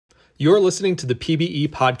You're listening to the PBE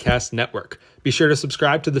Podcast Network. Be sure to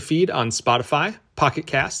subscribe to the feed on Spotify, Pocket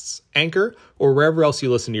Casts, Anchor, or wherever else you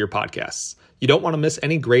listen to your podcasts. You don't want to miss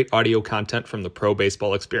any great audio content from the pro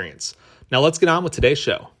baseball experience. Now let's get on with today's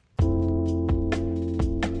show.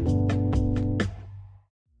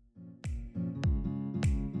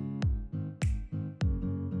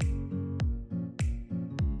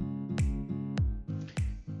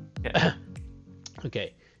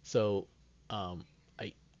 Okay, so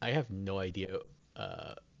I have no idea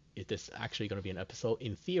if this is actually going to be an episode.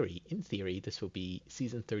 In theory, this will be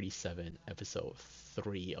season 37, episode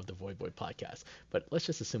 3 of the VoyBoys podcast. But let's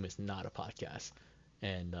just assume it's not a podcast,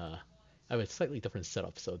 and I have a slightly different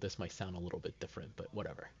setup, so this might sound a little bit different, but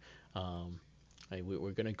whatever.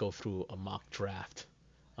 We're going to go through a mock draft.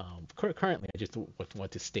 Currently, I just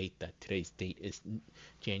want to state that today's date is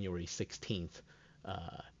January 16th.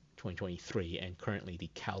 2023, and currently the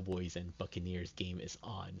Cowboys and Buccaneers game is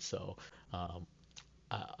on. So I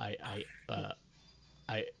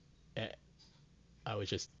was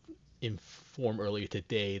just informed earlier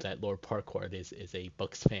today that Lord Parquad is a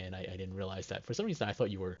Bucks fan. I didn't realize that. For some reason, I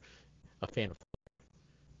thought you were a fan of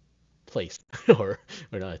place or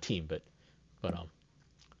not a team, but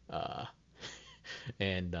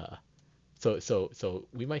and so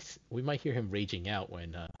we might hear him raging out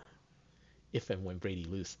when if and when Brady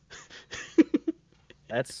lose.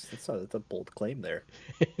 That's a bold claim there.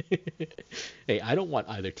 Hey, I don't want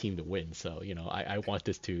either team to win, so I want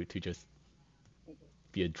this to just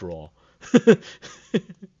be a draw,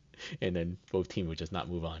 and then both teams would just not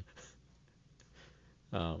move on.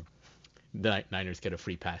 The Niners get a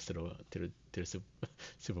free pass to the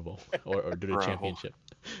Super Bowl or to the championship.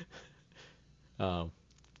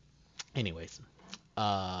 Anyways,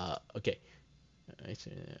 okay.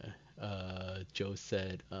 Joe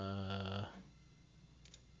said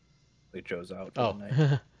Joe's out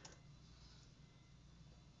tonight.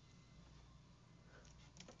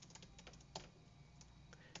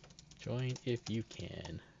 Join if you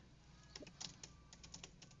can.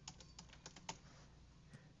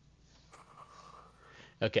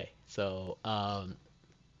 Okay, so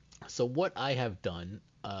what I have done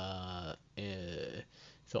so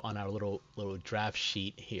on our little draft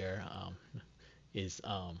sheet here is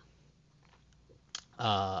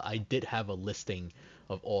I did have a listing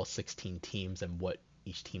of all 16 teams and what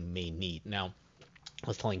each team may need. Now, I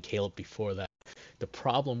was telling Caleb before that the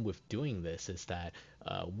problem with doing this is that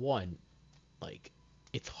one, like,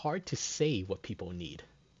 it's hard to say what people need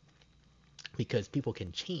because people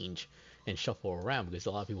can change and shuffle around because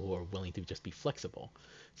a lot of people who are willing to just be flexible.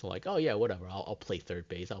 So like, oh yeah, whatever, I'll play third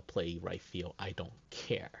base, I'll play right field, I don't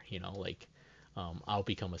care, I'll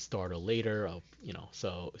become a starter later,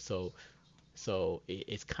 so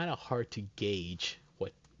it's kind of hard to gauge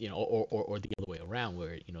what, or the other way around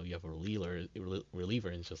where, you have a reliever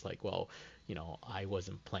and it's just like, well, I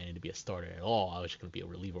wasn't planning to be a starter at all. I was just going to be a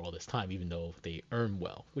reliever all this time, even though they earn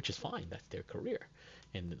well, which is fine. That's their career.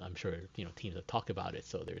 And I'm sure, teams have talked about it.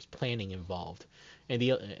 So there's planning involved. And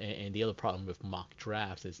the other problem with mock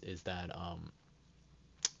drafts is that,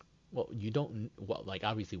 well, you don't, well, like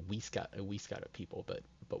obviously we scout people, but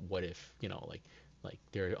what if, like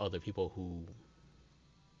there are other people who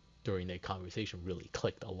during their conversation really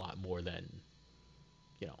clicked a lot more than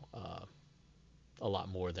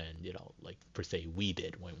like per se we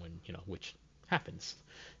did when which happens.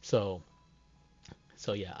 So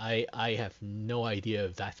yeah, I have no idea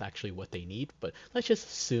if that's actually what they need, but let's just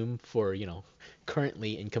assume for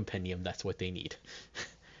currently in Compendium that's what they need.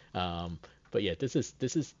 But yeah, this is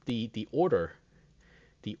the order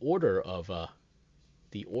of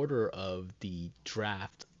the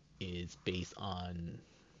draft is based on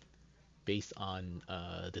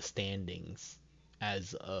the standings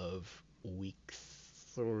as of week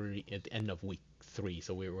 3, at the end of week 3.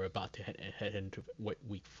 So we were about to head into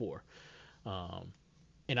week 4.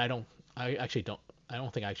 And I don't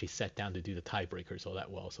think I actually sat down to do the tiebreakers all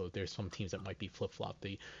that well. So there's some teams that might be flip-flop.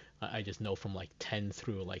 I just know from like 10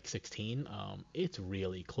 through like 16, it's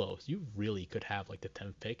really close. You really could have like the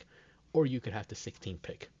 10th pick, or you could have the 16th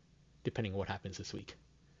pick, depending on what happens this week.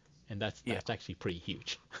 And that's actually pretty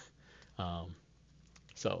huge.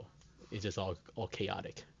 So it's just all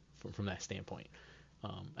chaotic from that standpoint.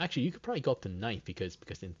 Actually, you could probably go up to 9th because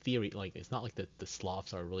in theory, like, it's not like the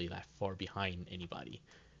Slavs are really that far behind anybody.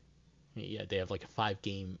 Yeah, they have like a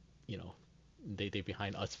 5-game, they're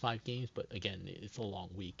behind us 5 games, but again, it's a long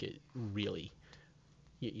week. It really,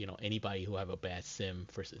 anybody who have a bad sim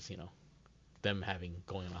versus, them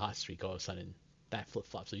going on a hot streak, all of a sudden that flip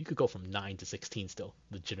flop. So you could go from 9 to 16 still,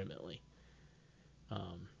 legitimately.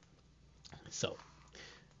 So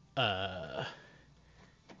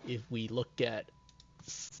if we look at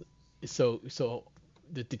so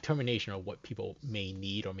the determination of what people may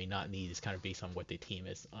need or may not need is kind of based on what the team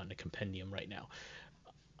is on the compendium right now.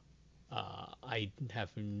 I have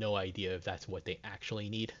no idea if that's what they actually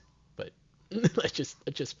need, but let's just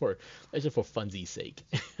for funsies sake,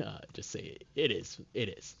 just say it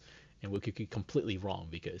is, and we could be completely wrong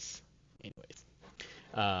because, anyways.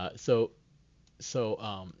 So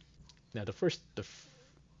now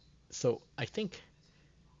so I think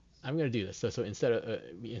I'm gonna do this. So instead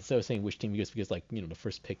of saying which team, because like the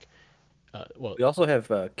first pick, well, We also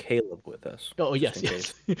have Caleb with us, oh just yes, in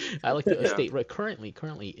case. yes. I like to Yeah. state right.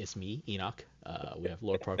 Currently it's me, Enoch. We have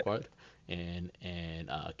Lord Parquad and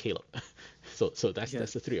Caleb. So that's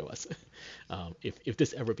the three of us. If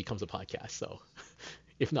this ever becomes a podcast, so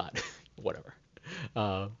if not, whatever.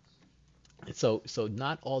 Uh, so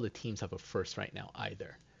not all the teams have a first right now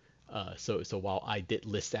either. So while I did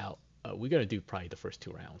list out, we're gonna do probably the first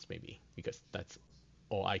 2 rounds maybe because that's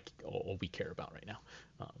all we care about right now.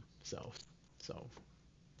 So so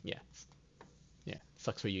yeah, yeah,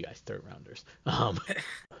 sucks for you guys, third rounders.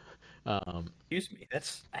 Excuse me.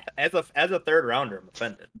 That's as a third rounder, I'm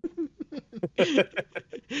offended.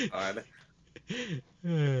 God.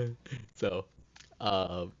 So,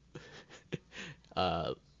 uh,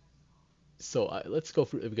 uh, let's go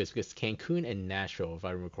through because Cancun and Nashville, if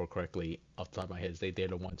I recall correctly, off the top of my head, they're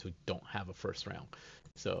the ones who don't have a first round.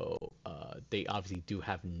 So they obviously do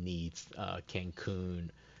have needs. Cancun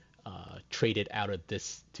traded out of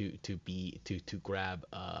this to grab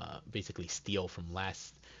basically steal from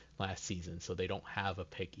last season, so they don't have a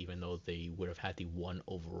pick, even though they would have had the one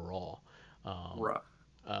overall. Um, Right.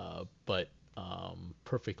 but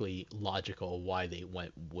perfectly logical why they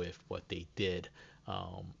went with what they did.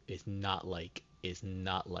 It's not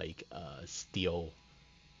like Steele.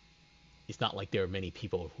 It's not like there are many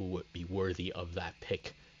people who would be worthy of that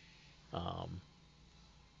pick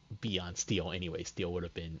beyond Steele. Anyway, Steele would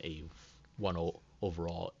have been a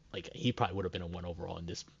overall. Like he probably would have been a one overall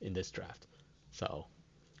in this draft. So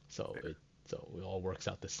so Fair. it all works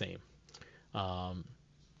out the same. Um,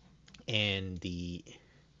 and the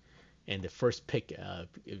first pick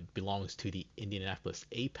it belongs to the Indianapolis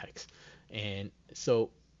Apex, and so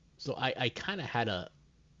I kind of had a.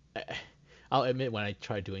 I'll admit when I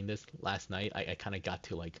tried doing this last night, I kind of got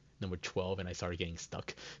to like number 12 and I started getting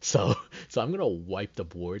stuck. So I'm gonna wipe the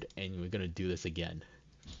board and we're gonna do this again.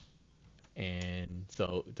 And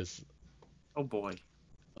so this, Oh boy.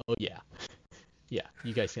 oh yeah, yeah,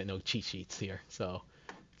 you guys get no cheat sheets here. So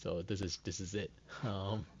this is it.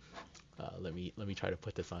 Let me try to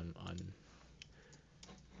put this on.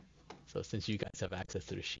 So since you guys have access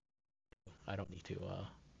to the sheet, I don't need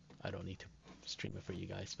to stream it for you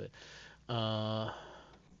guys. But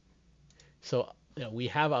so we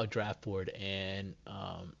have our draft board, and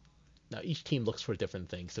now each team looks for different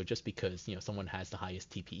things. So just because someone has the highest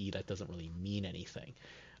TPE, that doesn't really mean anything.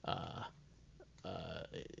 Uh, uh,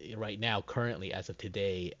 right now, currently, as of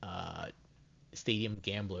today, Stadium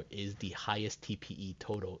Gambler is the highest TPE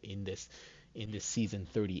total in this season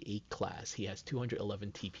 38 class. He has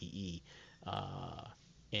 211 TPE,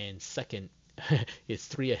 and second is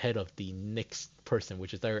 3 ahead of the next person,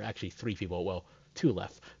 which is there are actually 3 people. Well, 2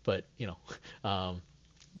 left, but um,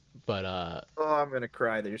 but Oh, I'm gonna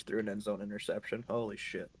cry. They just threw an end zone interception. Holy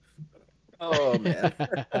shit. Oh man.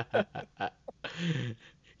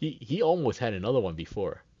 he almost had another one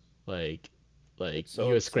before, like he So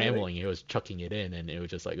was upsetting. scrambling, he was chucking it in, and it was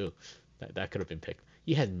just like, oh, that could have been picked.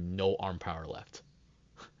 He had no arm power left.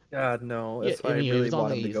 God no. Yeah, That's I why I mean, really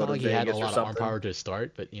want him to it's go not to like he had a Vegas or lot of arm something. power to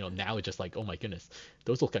start, but now it's just like, oh my goodness,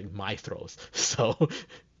 those look like my throws. So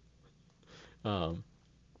um,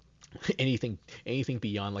 anything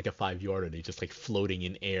beyond like a 5 yarder, they just like floating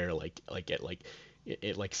in air, like at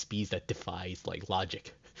like speeds that defies like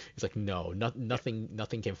logic. It's like no,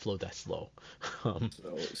 nothing can float that slow. Um,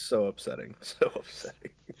 So upsetting. So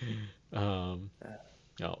upsetting. um, Uh,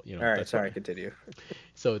 no, all right, that's what. sorry, continue.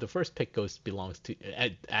 So the first pick belongs to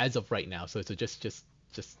as of right now. So just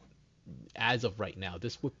as of right now,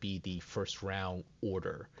 this would be the first round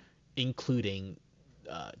order, including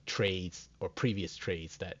trades or previous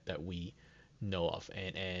trades that we know of,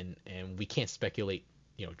 and we can't speculate,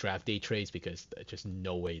 draft day trades because there's just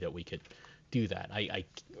no way that we could do that.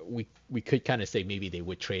 We could kind of say maybe they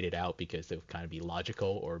would trade it out because it would kind of be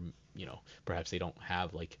logical, or perhaps they don't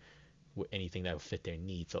have like anything that would fit their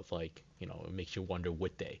needs of like it makes you wonder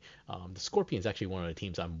would they. The Scorpions actually one of the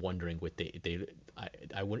teams I'm wondering would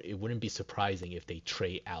I wouldn't it wouldn't be surprising if they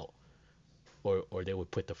trade out, or they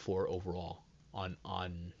would put the 4 overall on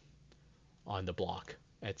the block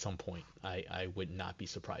at some point. I would not be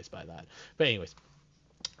surprised by that. But anyways,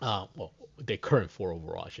 Well, the current four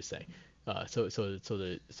overall, I should say. So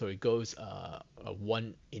it goes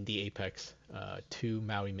 1 Indie Apex, 2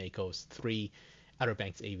 Maui Makos, 3 Outer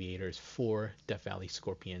Banks Aviators, 4 Death Valley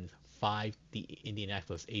Scorpions, 5 the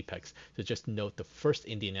Indianapolis Apex. So just note the first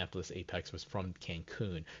Indianapolis Apex was from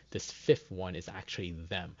Cancun. This fifth one is actually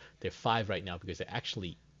them. They're 5 right now because they're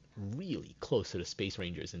actually really close to the Space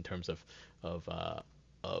Rangers in terms of uh,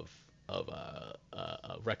 of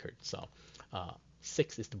record. So uh,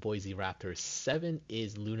 6 is the Boise Raptors, 7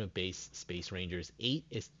 is Luna Base Space Rangers, 8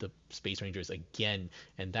 is the Space Rangers again,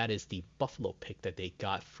 and that is the Buffalo pick that they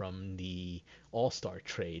got from the All-Star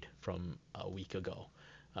trade from a week ago.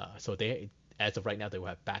 So they, as of right now, they will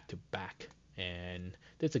have back to back, and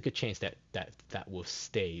there's a good chance that will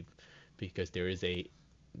stay because there's a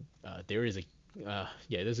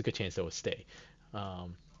good chance that will stay.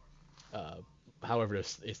 Um, uh, However,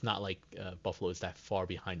 it's not like Buffalo is that far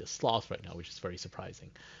behind the Slavs right now, which is very surprising.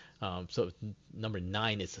 So number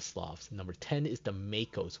 9 is the Slavs. Number 10 is the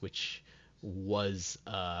Makos, which was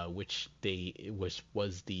the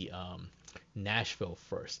Nashville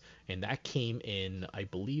first, and that came in, I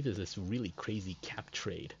believe, is this really crazy cap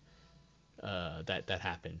trade that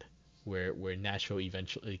happened. Where Nashville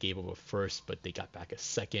eventually gave up a first, but they got back a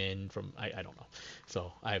second from I don't know,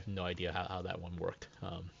 so I have no idea how that one worked.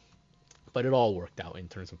 But it all worked out in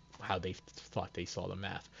terms of how they thought they saw the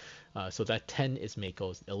math. So that 10 is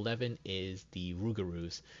Makos, 11 is the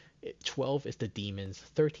Rougarous, 12 is the Demons,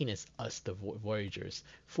 13 is us, the Voyagers,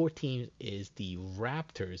 14 is the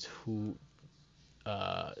Raptors, who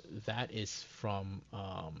that is from.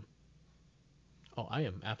 Oh, I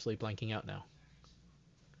am absolutely blanking out now.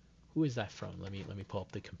 Who is that from? Let me pull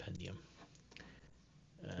up the compendium.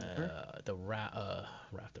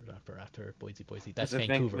 Raptor, Boise. That's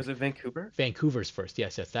Vancouver. Was it Vancouver? Vancouver's first.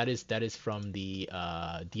 Yes. That is from the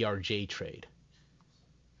DRJ trade.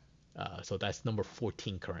 So that's number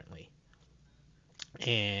 14 currently.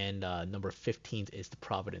 And number 15 is the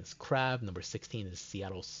Providence Crab. Number 16 is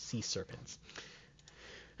Seattle Sea Serpents.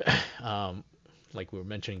 Like we were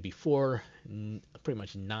mentioning before, pretty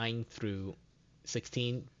much 9 through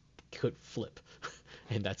 16 could flip,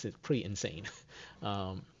 and that's pretty insane.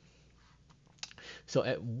 Um, so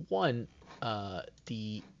at 1,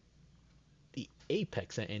 the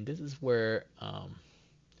Apex, and this is where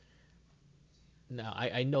now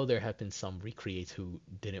I know there have been some recreates who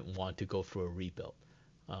didn't want to go through a rebuild.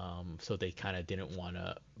 So they kind of didn't want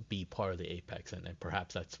to be part of the Apex, and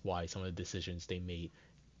perhaps that's why some of the decisions they made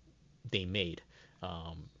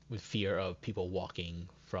with fear of people walking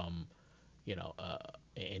from,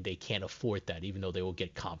 and they can't afford that, even though they will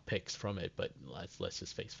get comp picks from it. But let's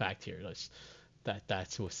just face fact here.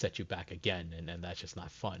 That's what set you back again, and that's just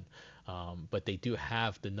not fun. But they do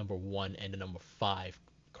have the number 1 and the number 5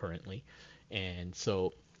 currently, and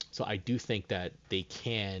so I do think that they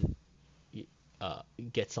can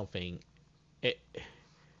get something. eh,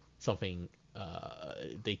 Something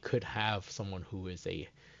they could have someone who is a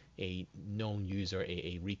known user,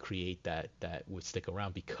 a recreate that would stick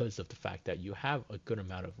around because of the fact that you have a good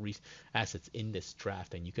amount of assets in this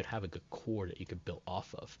draft, and you could have a good core that you could build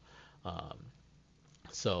off of. Um,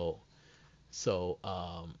 so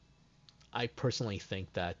I personally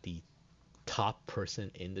think that the top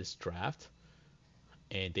person in this draft,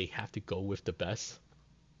 and they have to go with the best,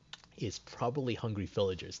 is probably Hungry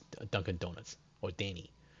Villagers, Dunkin' Donuts, or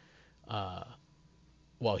Danny. Uh,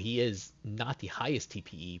 well, he is not the highest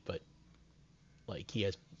TPE, but like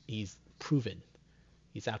he's proven.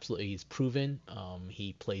 He's proven.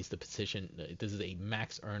 He plays the position. This is a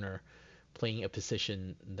max earner playing a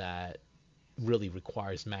position that really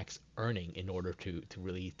requires max earning in order to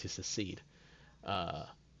really to succeed uh,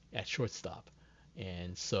 at shortstop.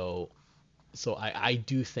 And so I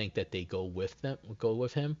do think that they go with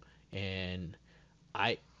him. And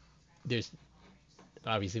I there's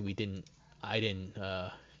obviously we didn't I didn't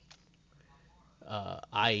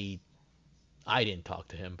I didn't talk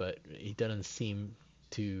to him, but he doesn't seem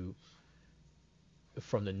to,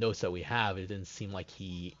 from the notes that we have, it didn't seem like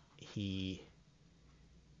he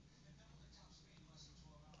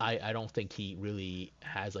I don't think he really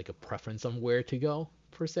has like a preference on where to go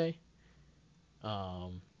per se.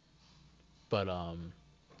 Um, but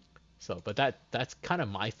that's kind of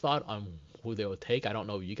my thought on who they will take. I don't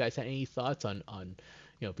know if you guys had any thoughts on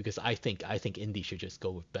because I think Indy should just go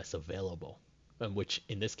with best available, which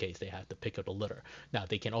in this case they have to pick up the litter. Now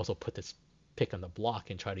they can also put this pick on the block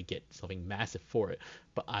and try to get something massive for it,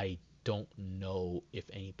 but I don't know if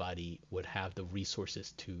anybody would have the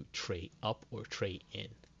resources to trade up or trade in,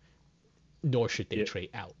 nor should they Yeah, trade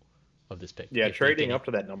out of this pick yeah. if they're Trading getting. up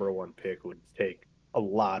to that number 1 pick would take a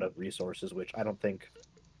lot of resources, which I don't think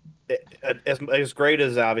as great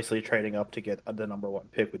as obviously trading up to get the number one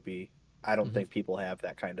pick would be, I don't Hmm. think people have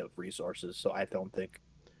that kind of resources. So I don't think,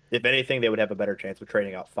 if anything, they would have a better chance of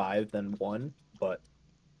trading out five than one. But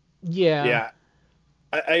Yeah. yeah,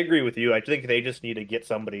 I agree with you. I think they just need to get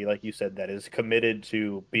somebody, like you said, that is committed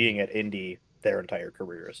to Hmm. being at Indy their entire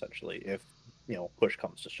career, essentially, if push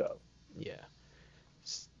comes to shove. Yeah.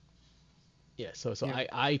 S- Yeah. So Yeah.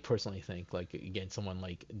 I personally think like again someone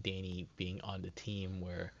like Danny being on the team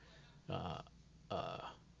where uh uh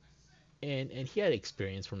and he had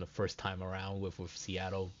experience from the first time around with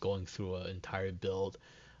Seattle going through an entire build.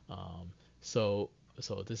 Um, so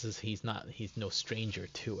so this is he's no stranger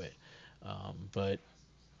to it. But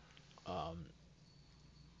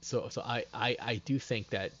I do think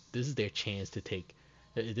that this is their chance to take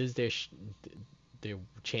this is their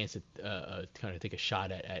chance to kind of take a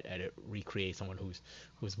shot at it, recreate someone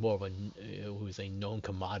who's more of a who's a known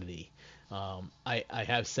commodity. I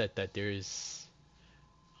have said that there's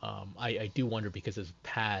I do wonder because of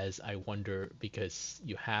Paz. I wonder because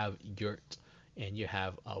you have Yurt and you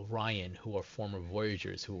have Ryan, who are former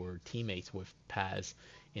Voyagers, who were teammates with Paz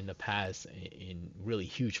in the past in really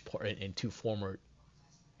huge part, and two former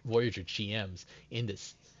Voyager GMs in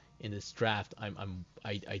this draft.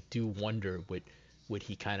 I do wonder would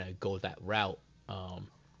he kind of go that route um,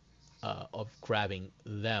 of grabbing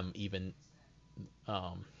them even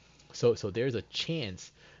so that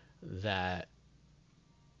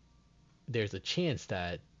there's a chance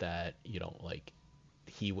that like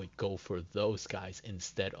he would go for those guys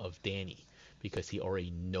instead of Danny because he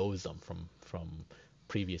already knows them from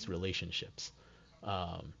previous relationships.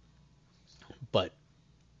 But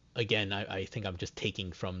again, I think I'm just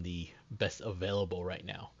taking from the best available right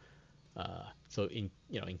now. So in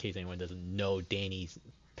case anyone doesn't know, Danny's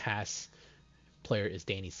past player is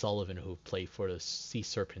Danny Sullivan, who played for the Sea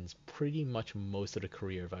Serpents pretty much most of the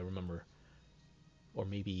career, if I remember, or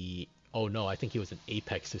maybe oh no, I think he was an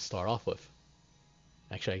Apex to start off with.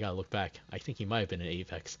 Actually, I gotta look back. I think he might have been an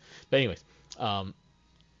Apex. But anyways, um,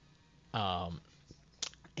 um,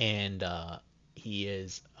 and he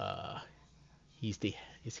is he's the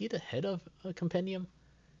is he the head of a compendium?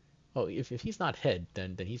 Oh, if he's not head,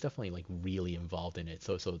 then he's definitely like really involved in it.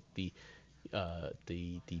 So the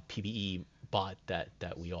PBE bot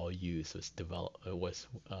that we all use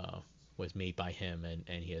was made by him,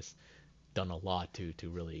 and he has done a lot to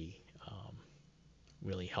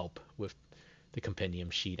really help with the compendium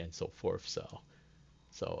sheet and so forth. So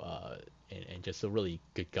and just a really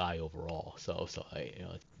good guy overall. So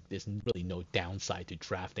there's really no downside to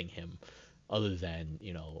drafting him, other than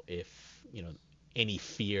if any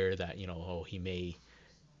fear that oh he may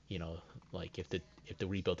like if the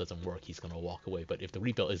rebuild doesn't work he's gonna walk away. But if the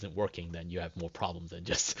rebuild isn't working, then you have more problems than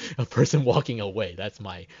just a person walking away. That's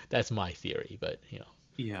my theory. But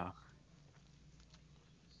Yeah.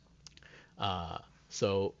 uh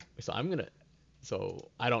so I'm gonna so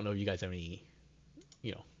I don't know if you guys have any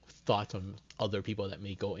you know thoughts on other people that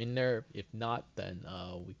may go in there. If not, then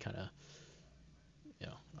we kind of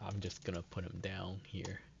I'm just gonna put him down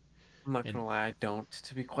here. I'm not And gonna lie, I don't,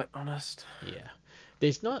 to be quite honest. yeah,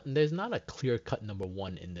 there's not a clear cut number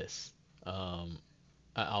one in this. um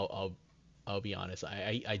I'll be honest.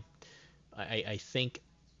 I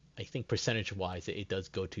think percentage wise it does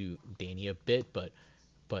go to Danny a bit, but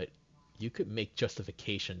you could make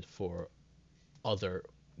justifications for other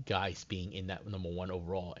guys being in that number one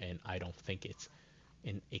overall, and I don't think it's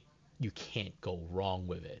and it you can't go wrong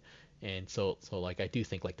with it. And so like I do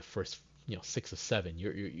think like the first 6 or 7,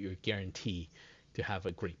 you're guaranteed to have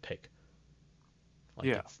a great pick. Like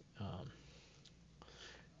Yeah. it's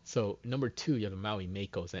so number two you have a Maui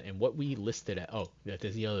Makos, and what we listed at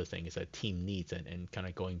there's the other thing is that team needs, and kind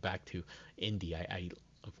of going back to Indy. I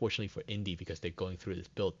unfortunately for Indy, because they're going through this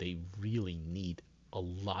build, they really need a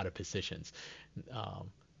lot of positions. Um,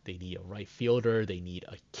 they need a right fielder. They need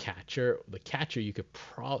a catcher. The catcher you could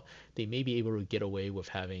they may be able to get away with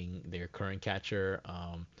having their current catcher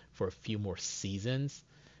for a few more seasons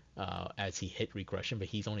as he hit regression, but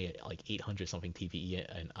he's only at like 800 something TVE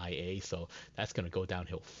and IA, so that's gonna go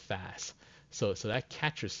downhill fast. So that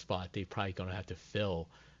catcher spot they probably gonna have to fill.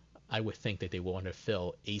 I would think that they want to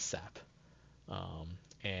fill ASAP.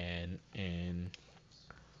 And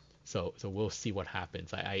so we'll see what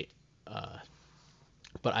happens.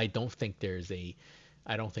 But I don't think there's a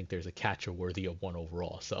catcher worthy of one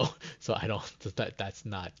overall. So I don't that's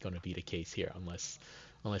not going to be the case here unless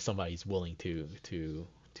somebody's willing to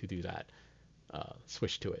do that,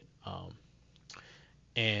 switch to it.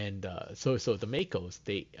 And so the Makos,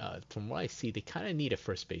 they from what I see, they kind of need a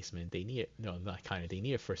first baseman. They need no, not kind of. They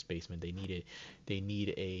need a first baseman. They need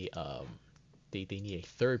a they need a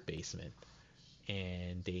third baseman,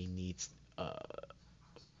 and they need uh,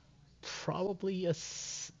 probably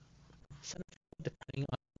center field, depending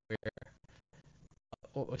on where,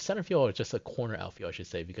 or center field or just a corner outfield, I should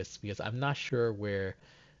say, because I'm not sure where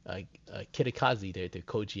Kitakazi, the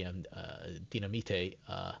co-GM, Dinamite,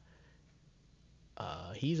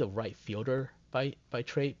 he's a right fielder by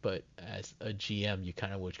trait, but as a GM, you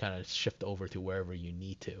kind of would kind of shift over to wherever you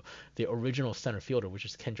need to. The original center fielder, which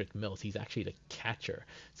is Kendrick Mills, he's actually the catcher,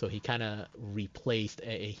 so he kind of replaced.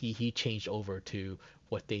 He changed over to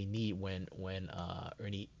what they need when not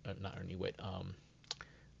Ernie Witt,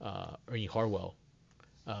 Ernie Harwell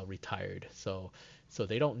retired. So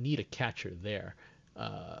they don't need a catcher there.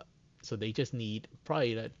 Uh, so they just need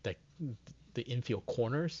probably that the infield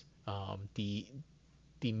corners.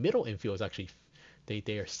 The middle infield is actually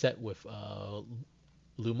they are set with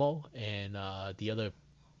Lumo and the other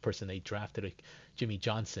person they drafted, Jimmy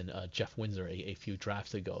Johnson, Jeff Windsor, a few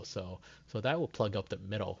drafts ago. So that will plug up the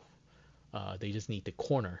middle. They just need the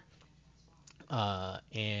corner.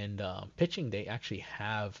 And pitching, they actually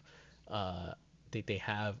have they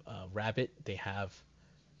have Rabbit, they have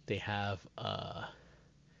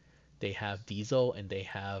Diesel, and they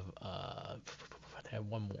have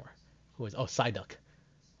one more. Who is Psyduck,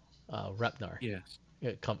 Repnar, Yes.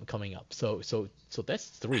 coming up. So that's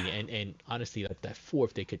three, and honestly, that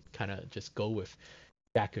fourth they could kind of just go with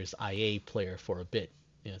Jacker's IA player for a bit,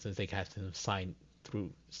 since they have to sign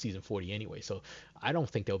through season 40 anyway. So I don't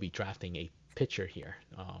think they'll be drafting a pitcher here.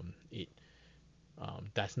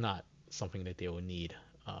 That's not something that they will need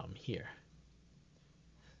here.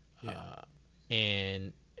 Yeah.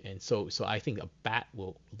 And so I think a bat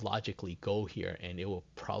will logically go here, and it will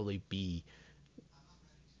probably be.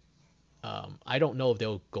 I don't know if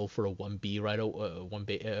they'll go for a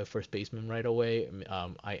 1B first baseman right away.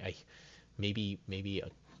 I maybe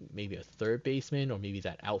a third baseman, or maybe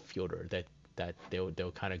that outfielder that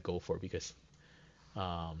they'll kind of go for, because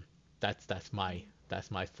that's my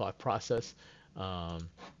thought process. Um,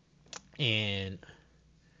 and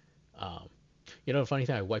the funny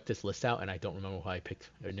thing, I wiped this list out and I don't remember who I picked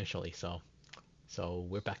initially, so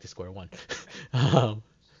we're back to square one. um,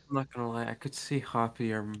 I'm not gonna lie, I could see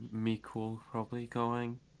Hoppy or Mikul probably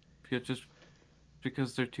going, just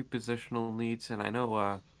because they're two positional needs, and I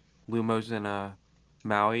know Lumo's in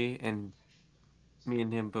Maui, and me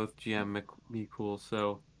and him both GM Mikul,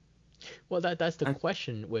 so well, that's the I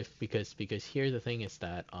question with, because here the thing is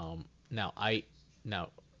that now I now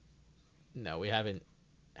now we haven't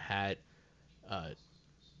had uh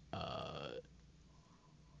uh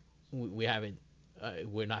we haven't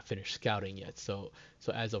we're not finished scouting yet. So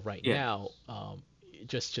as of right yeah, now,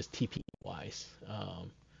 just TP wise,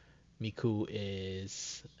 Miku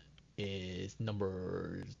is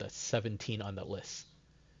number that's 17 on the list.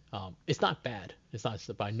 It's not bad. It's not,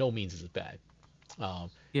 by no means is it bad. Um,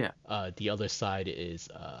 yeah, the other side is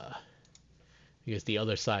because the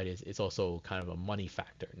other side is also kind of a money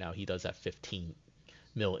factor. Now he does have 15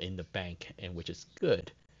 mil in the bank, and which is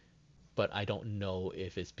good, but I don't know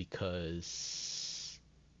if it's because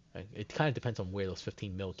it kind of depends on where those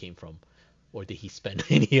 15 mil came from, or did he spend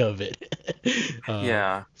any of it?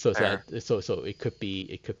 yeah, fair. So it could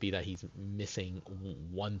be that he's missing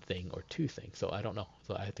one thing or two things. So I don't know.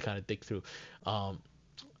 So I have to kind of dig through. Um,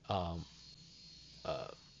 um, uh,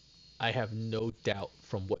 I have no doubt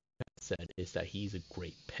from what you said is that he's a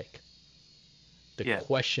great pick. The Yeah,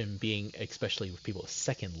 question being, especially with people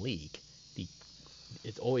second league, the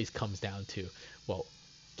it always comes down to, well,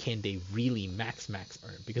 can they really max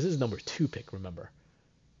earn? Because this is number two pick, remember?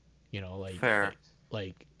 You know, fair.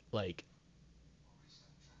 like like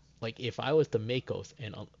like if I was the Makos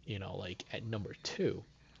and like at number two,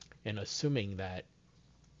 and assuming that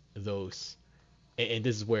those, and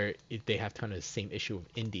this is where they have kind of the same issue with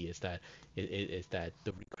Indy, is that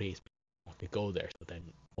the recreates want to go there, so then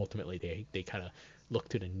ultimately they kind of look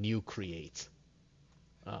to the new creates.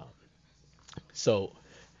 Um, so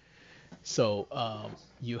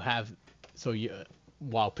you have, so you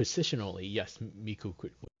while positionally, yes, Miku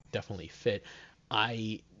would definitely fit.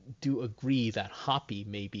 I do agree that Hoppy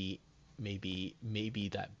maybe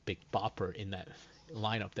that big bopper in that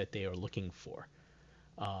lineup that they are looking for.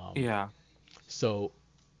 Um, Yeah, so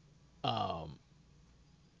um,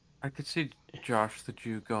 I could see Josh the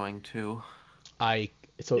Jew going too. I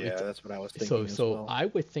so it's Yeah, that's what I was so thinking as so well. I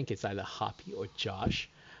would think it's either Hoppy or Josh,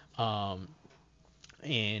 um,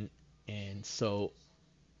 and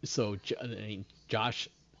I mean,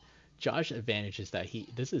 Josh advantage is that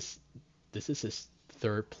this is his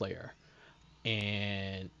third player,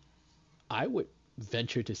 and I would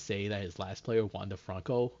venture to say that his last player, Wanda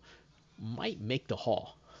Franco, might make the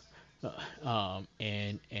Hall.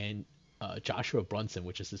 And Joshua Brunson,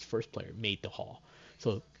 which is his first player, made the Hall.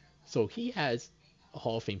 So he has a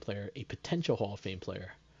Hall of Fame player, a potential Hall of Fame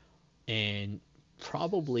player, and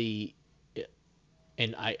probably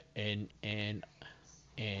and I and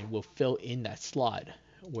will fill in that slot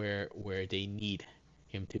where they need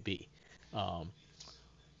him to be. Um,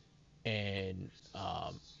 and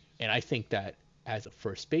and I think that as a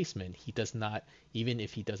first baseman, he does not, even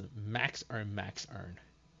if he doesn't max earn,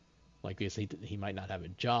 like because he might not have a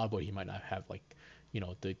job, or he might not have like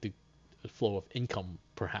the flow of income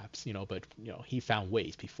perhaps, but he found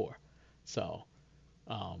ways before. So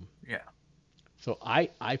um, Yeah. so I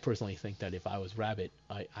personally think that if I was Rabbit,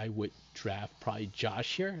 I would draft probably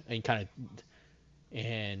Josh here and kind of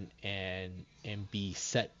and be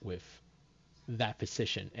set with that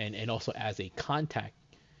position, and also as a contact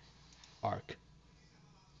arc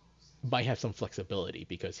might have some flexibility,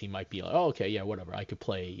 because he might be like, oh, okay, yeah, whatever, I could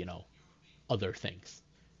play other things.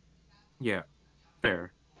 Yeah.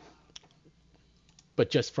 Fair. But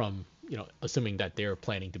just from assuming that they're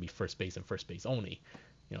planning to be first base and first base only,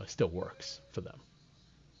 it still works for them.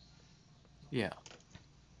 Yeah.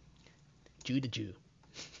 Jew to Jew.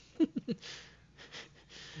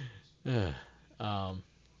 um,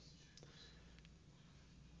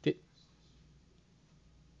 did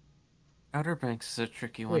Outer Banks is a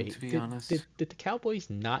tricky one, to wait be did, honest. did the Cowboys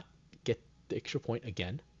not get the extra point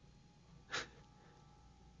again?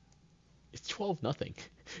 It's 12-0.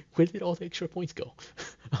 Where did all the extra points go?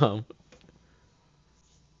 um,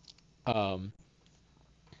 um,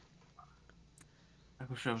 I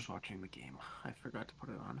wish I was watching the game. I forgot to put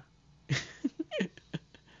it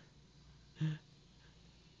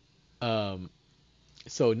on. um,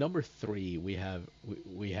 so number three, we have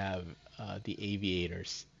the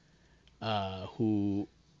Aviators, who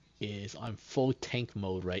is on full tank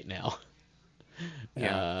mode right now.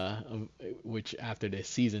 Yeah. Which after this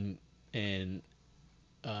season and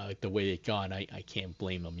the way they've gone, I can't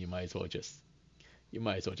blame them. You might as well just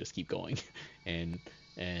keep going, and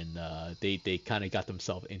they kind of got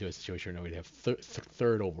themselves into a situation where they have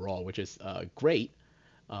third overall, which is great,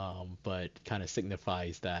 but kind of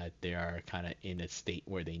signifies that they are kind of in a state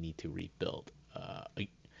where they need to rebuild,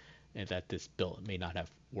 and that this build may not have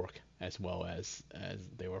worked as well as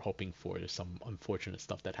they were hoping for. There's some unfortunate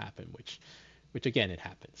stuff that happened, which again, it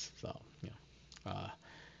happens. So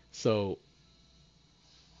so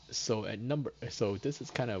so this is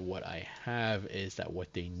kind of what I have, is that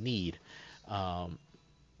what they need. Um,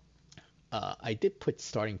 I did put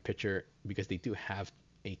starting pitcher because they do have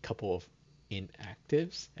a couple of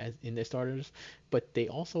inactives as in their starters, but they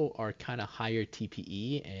also are kind of higher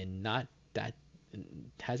TPE and not that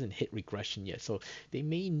hasn't hit regression yet. So they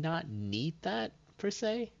may not need that per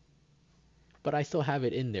se, but I still have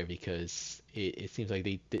it in there because it seems like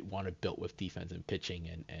they did want to build with defense and pitching,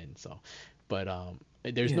 and so, but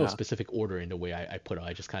there's no Yeah. specific order in the way I put it.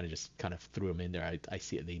 I just kind of threw them in there. I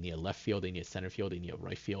see it. They need a left field, they need a center field, they need a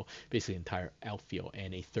right field, basically entire outfield,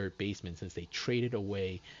 and a third baseman, since they traded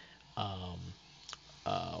away um,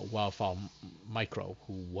 Wildfire Micro,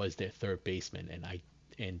 who was their third baseman,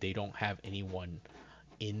 and they don't have anyone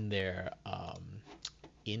in their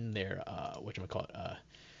what you call it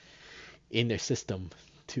in their system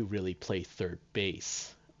to really play third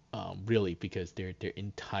base, really, because their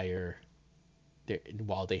entire their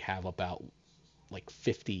while they have about like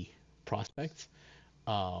 50 prospects,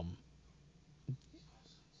 um,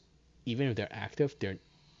 even if they're active,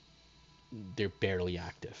 they're barely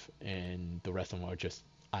active, and the rest of them are just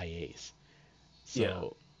IAs. Yeah.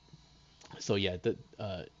 So yeah,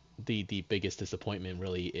 the biggest disappointment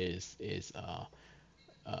really is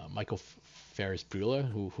Michael Ferris Bueller,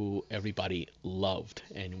 who everybody loved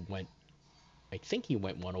and went. I think he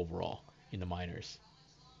went one overall in the minors,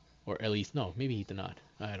 or at least no, maybe he did not.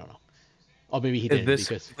 I don't know. Oh, maybe he didn't, This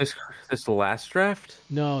because this this last draft?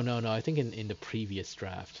 no. I think in the previous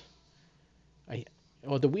draft, I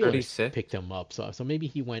well the Wheelers 36? picked him up, so maybe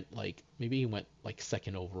he went like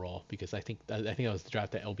second overall, because I think that was the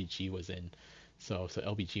draft that LBG was in, so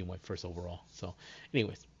LBG went first overall. So,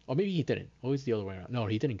 anyways, or maybe he didn't. Always the other way around. No,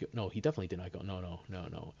 he didn't go. No, he definitely did not go. No.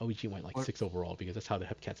 LBG went like What six overall, because that's how the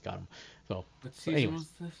Hepcats got him. So, what so season anyways, was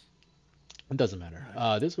this? it doesn't matter.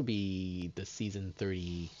 Alright. This will be the season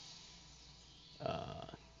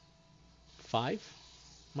 35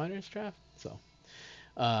 minors draft.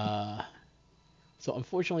 Uh, so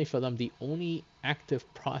unfortunately for them, the only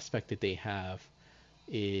active prospect that they have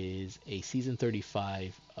is a season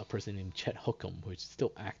 35 a person named Chet Hookham, which is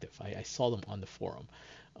still active. I saw them on the forum.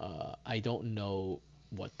 I don't know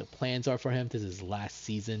what the plans are for him. This is his last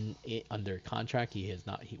season under contract. He has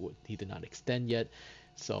not he did not extend yet.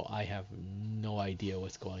 So I have no idea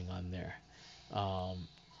what's going on there. Um,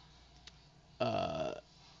 uh,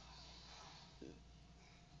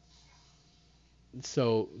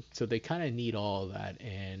 so they kind of need all of that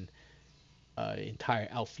and entire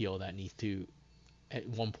outfield that needs to at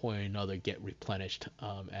one point or another get replenished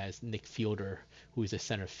as Nick Fielder, who is a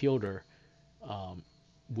center fielder, um,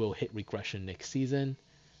 will hit regression next season.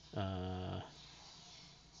 Uh,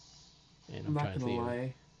 and I'm I'm not trying to gonna see.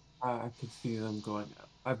 lie, I could see them going.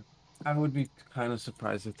 I would be kind of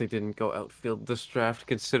surprised if they didn't go outfield this draft,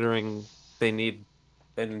 considering they need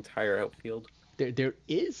an entire outfield. There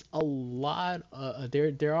is a lot.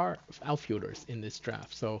 There are outfielders in this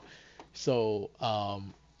draft. So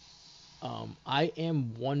I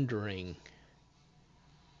am wondering.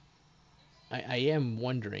 I am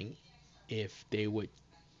wondering if they would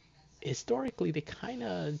historically they kind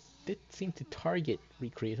of did seem to target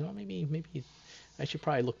recreation. Well, maybe I should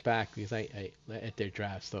probably look back because I at their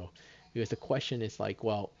draft. So because the question is like,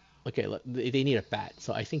 well, okay, they need a bat,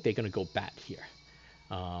 so I think they're gonna go bat here.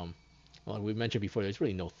 Um, well, we mentioned before, there's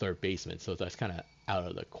really no third baseman, so that's kind of out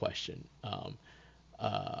of the question.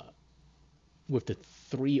 Uh, with the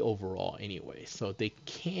three overall anyway, so they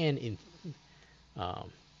can in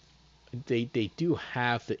um, they do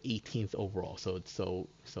have the 18th overall,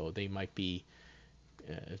 so they might be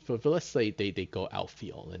but let's say they go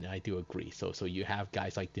outfield, and I do agree. So you have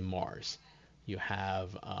guys like DeMars, you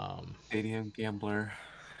have Stadium Gambler.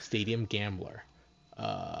 Stadium Gambler,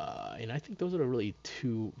 and I think those are the really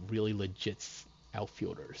two really legit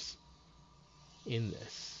outfielders in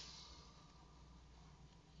this.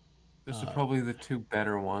 Those are Uh, probably the two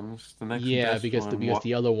better ones. The next yeah, best because one, because what?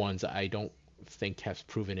 the other ones I don't think have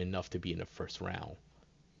proven enough to be in the first round.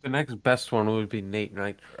 The next best one would be Nate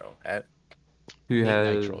Nitro, who Nate has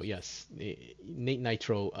Nitro, yes, Nate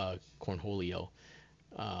Nitro, Cornholio.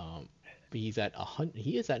 But he's at 100.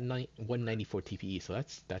 He is at 194 TPE, so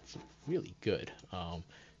that's really good. So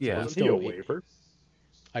he's yeah, Wasn't he a still. waiver?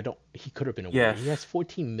 I don't. He could have been a waiver. yes, He has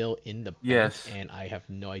 14 mil in the bank, yes, and I have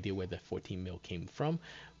no idea where the 14 mil came from,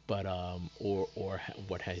 but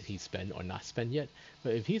what has he spent or not spent yet.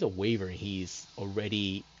 But if he's a waiver, he's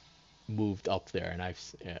already moved up there, and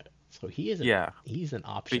so yeah. he's an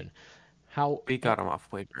We option. How? we got him off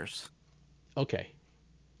waivers. Okay.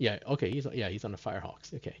 Yeah. Okay. He's on the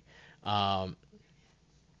Firehawks. Okay. Um.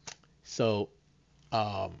 So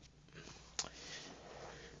um.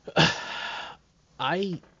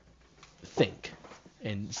 I think,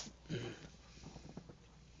 and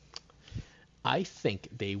I think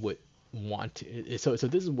they would want to. So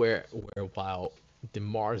this is where while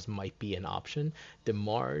DeMars might be an option,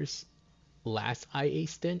 DeMars' last IA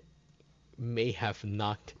stint may have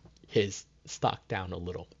knocked his stock down a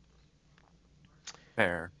little.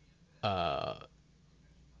 Fair. Uh,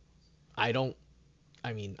 I don't.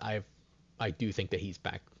 I mean, I do think that he's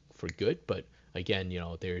back for good, but again,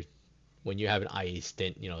 there's when you have an IA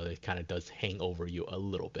stint, it kind of does hang over you a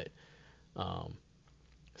little bit. Um,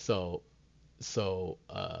 so so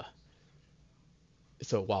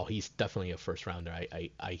so while he's definitely a first rounder,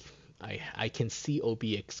 I can see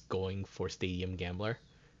OBX going for Stadium Gambler.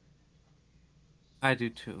 I do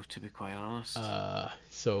too, to be quite honest.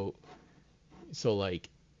 So like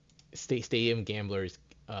Stadium Gamblers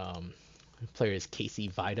um, player is Casey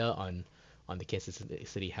Vida on the Kansas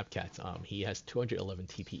City Hepcats. He has 211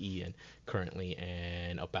 TPE and currently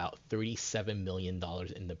and about $37 million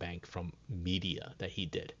in the bank from media that he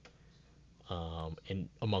did, and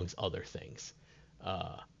amongst other things.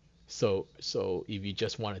 Uh, so if you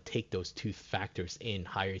just want to take those two factors in,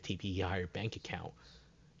 higher TPE, higher bank account,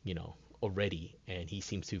 already, and he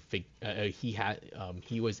seems to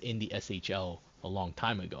he was in the SHL a long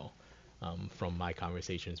time ago, from my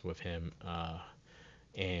conversations with him,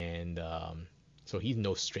 and so he's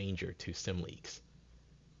no stranger to sim leagues.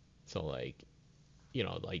 So like,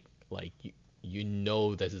 like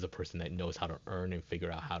this is a person that knows how to earn and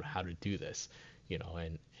figure out how to do this,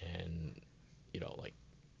 and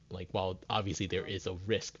like while obviously there is a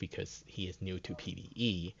risk because he is new to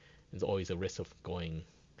PvE, there's always a risk of going,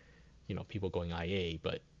 people going IA,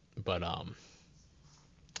 but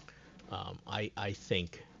I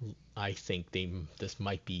think this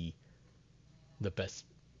might be the best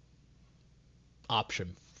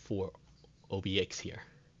option for OBX here.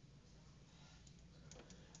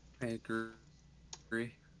 I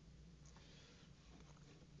agree.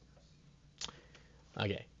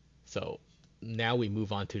 Okay, so now we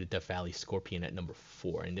move on to the Death Valley Scorpion at number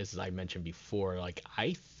 4, and this is, I mentioned before, like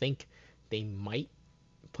I think they might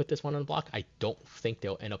put this one on the block. I don't think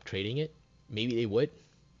they'll end up trading it. Maybe they would.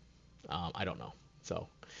 I don't know. So,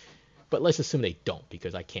 but let's assume they don't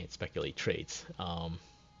because I can't speculate trades.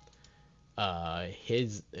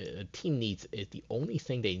 his team needs is the only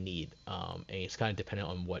thing they need, and it's kind of dependent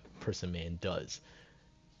on what Person Man does.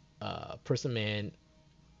 Person Man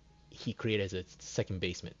he created as a second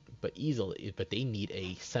baseman, but they need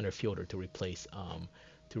a center fielder to replace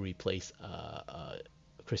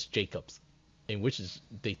Chris Jacobs, and which is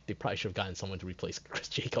they probably should have gotten someone to replace Chris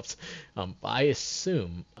Jacobs. But I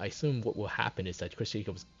assume what will happen is that Chris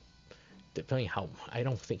Jacobs, depending how, I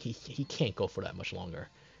don't think he can't go for that much longer.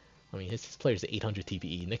 I mean, his player's at 800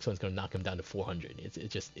 TPE. Next one's gonna knock him down to 400.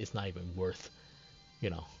 It's not even worth, you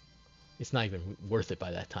know, it's not even worth it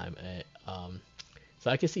by that time.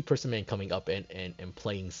 So I can see Person Man coming up and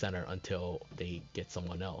playing center until they get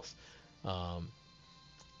someone else. Um,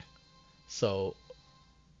 so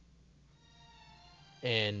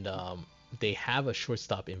and they have a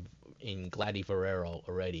shortstop in Gladys Valero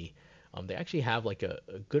already. They actually have like a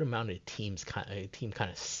good amount of team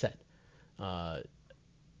kind of set. Uh,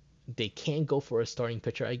 they can go for a starting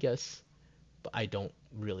pitcher, I guess, but I don't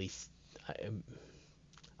really.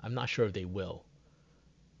 I'm not sure if they will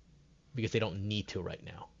because they don't need to right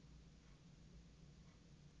now.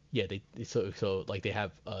 Yeah, so like they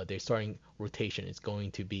have their starting rotation is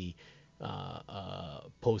going to be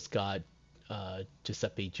Post God,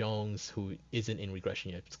 Giuseppe Jones, who isn't in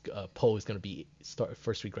regression yet. Poe is going to be start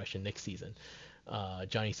first regression next season.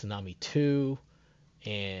 Johnny Tsunami 2,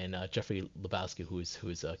 and Jeffrey Lebowski, who's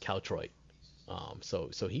Caltroid. So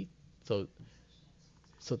so he so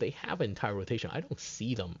so they have an entire rotation. I don't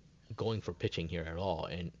see them going for pitching here at all,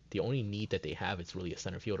 and the only need that they have is really a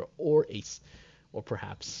center fielder or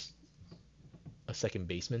perhaps a second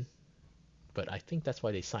baseman. But I think that's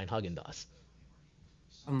why they signed Haagen-Dazs.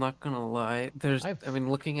 I'm not gonna lie. I've I mean,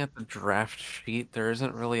 looking at the draft sheet, there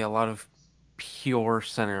isn't really a lot of pure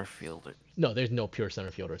center fielders. No, there's no pure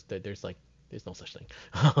center fielders. There's no such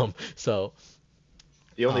thing. So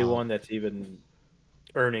The only um, one that's even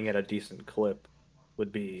earning at a decent clip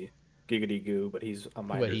would be Giggity Goo, but he's a but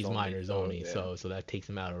minors he's only. minors So, only, yeah. so that takes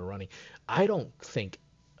him out of the running. I don't think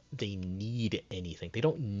they need anything. They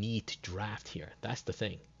don't need to draft here. That's the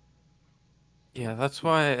thing. Yeah, that's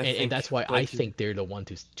why I And think that's why I like think they're the one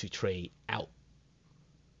to trade out.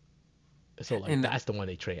 So like and that's the one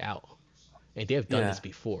they trade out, and they have done yeah, this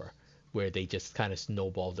before, where they just kind of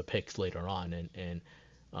snowball the picks later on,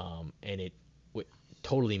 and it w-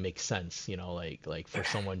 totally makes sense, like for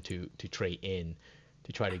someone to trade in,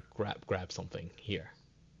 to try to grab something here.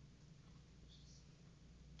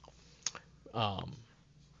 Um,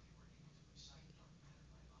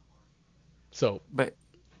 so but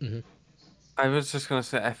mhm. I was just gonna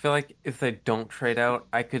say I feel like if they don't trade out,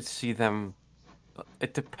 I could see them.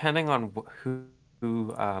 It depending on who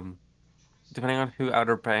depending on who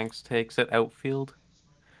Outer Banks takes at outfield,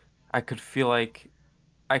 I could feel like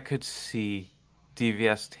I could see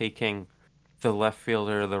DVS taking the left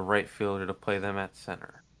fielder or the right fielder to play them at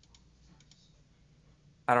center.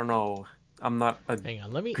 I don't know. I'm not a Hang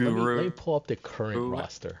on, let me guru. pull up the current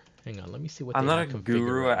roster. Hang on, let me see what I'm they not have a configured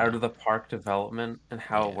guru right out of now. the park development and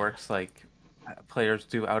how it Yeah. works, like players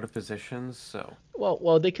do out of positions. So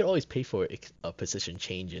Well, they could always pay for position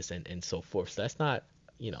changes and so forth. So that's not,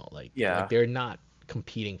 like yeah, they're not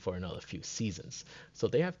competing for another few seasons. So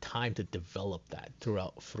they have time to develop that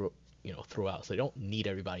throughout. So they don't need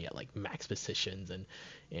everybody at like max positions and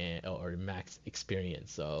or max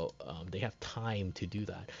experience. So they have time to do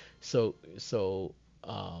that. So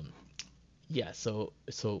um, yeah. So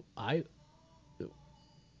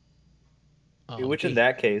Which in they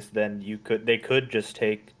that case, then they could just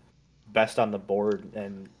take best on the board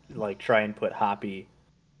and like try and put Hoppy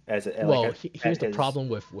as like Well, at here's the his. problem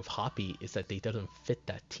with Hoppy is that they doesn't fit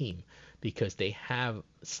that team because they have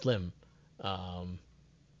Slim, um,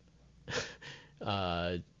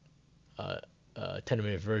 uh, uh,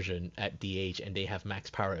 10-minute version at DH, and they have Max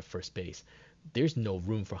Power at first base. There's no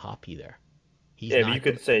room for Hoppy there. He's Yeah, but not.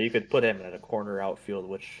 you could put him in a corner outfield,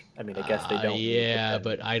 which I mean I guess they don't need, but Yeah,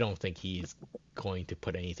 but then I don't think he's going to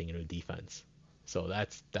put anything into defense. So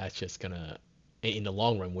that's just gonna, in the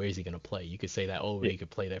long run, where is he gonna play? You could say that, oh, yeah, he could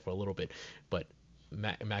play there for a little bit, but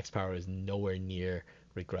Max Power is nowhere near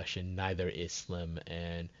regression. Neither is Slim,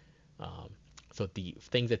 and um, so the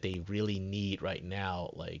things that they really need right now,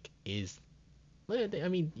 like, is,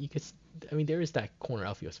 I mean, there is that corner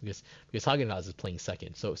outfield because Hagenaz is playing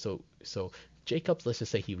second. So Jacobs, let's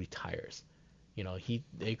just say he retires.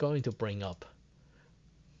 They're going to bring up.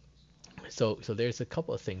 So there's a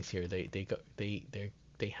couple of things here. They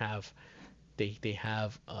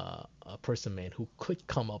have a person man who could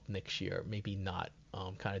come up next year, maybe not.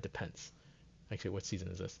 Kind of depends. Actually, what season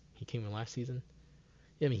is this? He came in last season.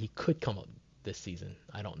 Yeah, I mean he could come up this season.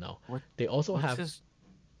 I don't know. what They also what's have. his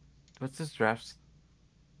What's this draft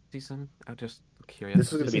season? I'm just curious. This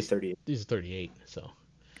is going to be 38. This is 38. So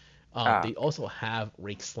they Ah, also have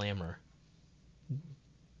Rake Slammer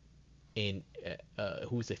in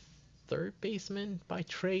who's a third baseman by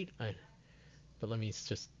trade. But let me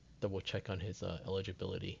just double check on his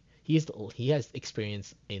eligibility. He has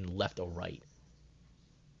experience in left or right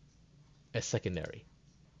as secondary.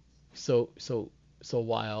 So so so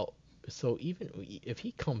while so even if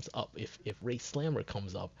he comes up, if Ray Slammer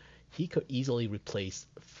comes up, he could easily replace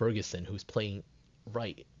Ferguson, who's playing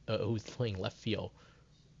who's playing left field,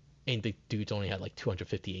 and the dude's only had like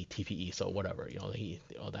 258 TPE, so whatever,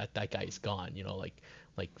 that guy is gone,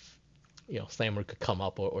 like Slammer could come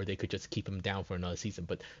up, or they could just keep him down for another season,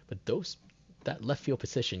 but that left field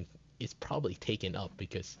position is probably taken up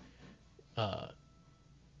because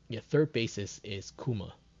third base is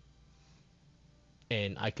Kuma,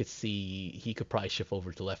 and I could see he could probably shift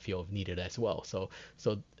over to left field if needed as well. So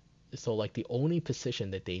so like the only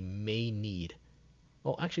position that they may need,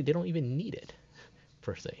 well, actually they don't even need it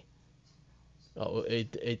per se. Oh,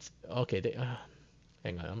 it's okay.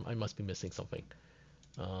 Hang on, I must be missing something.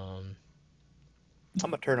 Um,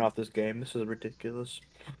 I'm going to turn off this game. This is ridiculous.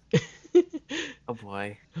 oh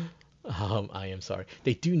boy. I am sorry.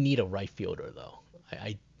 They do need a right fielder though.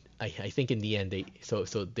 I think in the end so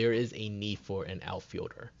there is a need for an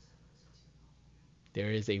outfielder.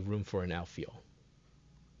 There is a room for an outfield.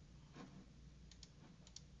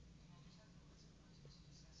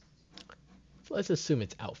 So let's assume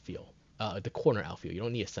it's outfield. The corner outfield. You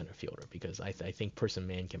don't need a center fielder because I think Person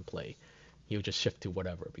Man can play. He'll just shift to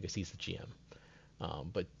whatever because he's the GM.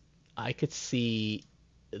 But I could see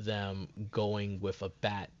them going with a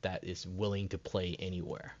bat that is willing to play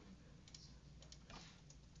anywhere.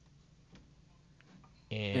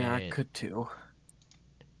 Yeah, I And could too.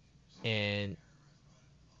 and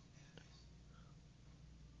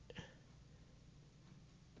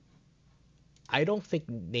I don't think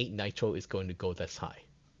Nate Nitro is going to go this high.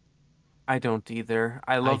 I don't either.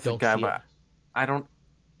 I I love the don't guy, see it. but I don't.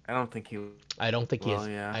 I don't think he I don't think he will. has.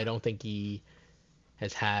 Yeah. I don't think he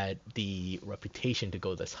has had the reputation to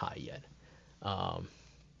go this high yet. Um,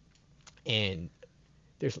 and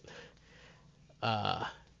there's uh,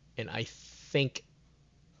 and I think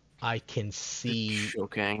I can You're see.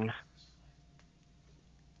 joking.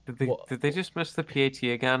 Well, Did they just miss the PAT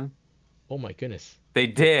again? oh my goodness, They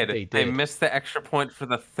did. they I did. missed the extra point for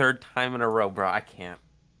the third time in a row, bro. I can't.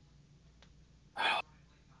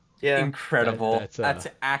 Yeah. Incredible. That's That's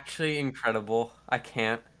actually incredible. I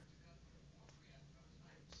can't.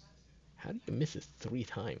 how do you miss it 3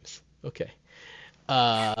 times? Okay.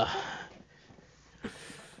 Uh,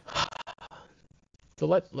 so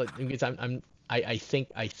let because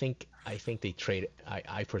I think they trade.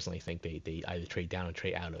 I personally think they either trade down or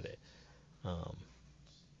trade out of it. Um,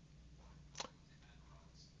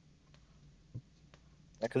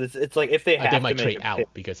 Because it's like if they they have to might make trade a pick,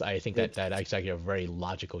 out because I think it's that actually a very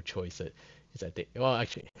logical choice that is that they well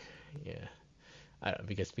actually yeah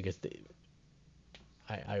because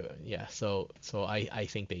I yeah so I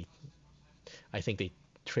think they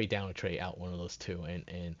trade down or trade out one of those two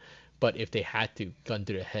and but if they had to gun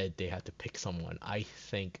to the head they had to pick someone. I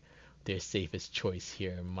think their safest choice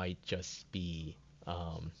here might just be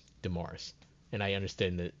Demars. And I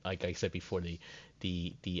understand that, like I said before,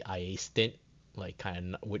 the IA stint like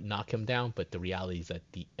kind of would knock him down, but the reality is that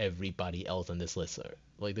the everybody else on this list are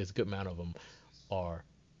like there's a good amount of them are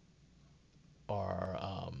are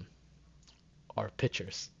um, are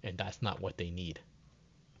pitchers, and that's not what they need.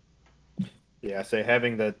 yeah. So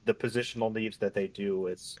having the positional needs that they do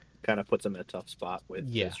is kind of puts them in a tough spot with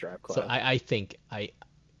Yeah. this draft So class. I think I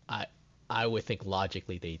I would think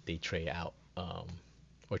logically they trade out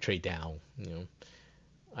or trade down.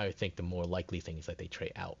 I would think the more likely thing is that they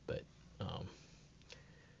trade out, but um,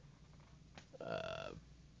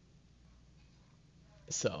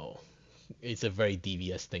 so it's a very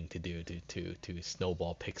devious thing to do to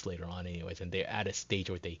snowball picks later on, anyways, and they're at a stage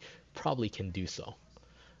where they probably can do so.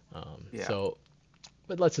 Yeah. So,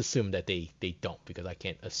 but let's assume that they don't because I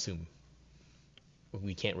can't assume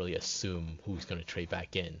we can't really assume who's going to trade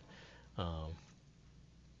back in. Um,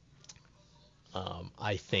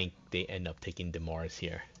 I think they end up taking Demars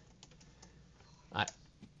here. I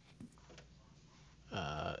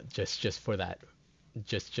just for that,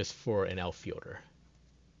 just for an outfielder,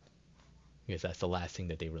 because that's the last thing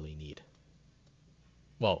that they really need.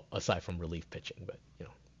 Well, aside from relief pitching, but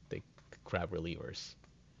they grab relievers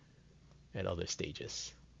at other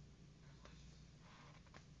stages.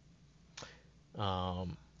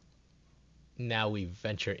 Um, Now we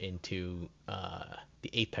venture into the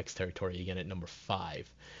apex territory again at number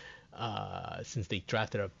 5. Since they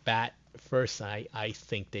drafted a bat first, I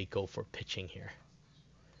think they go for pitching here.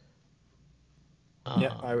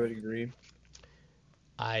 Yeah, I Um, would agree.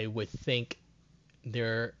 I would think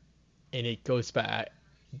they're, and it goes back.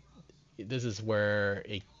 This is where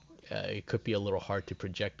it could be a little hard to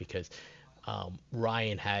project because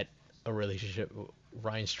Ryan had a relationship.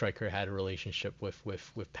 Ryan Stryker had a relationship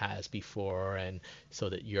with Paz before, and so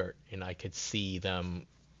that you're and I could see them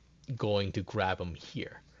going to grab him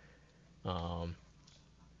here. Um,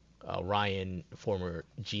 Ryan, former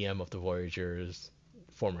GM of the Voyagers,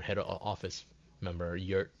 former head of office member.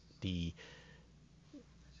 Yurt, the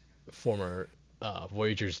former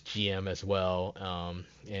Voyagers GM as well,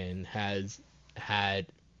 and has had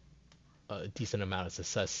a decent amount of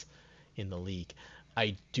success in the league.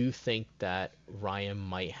 I do think that Ryan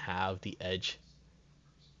might have the edge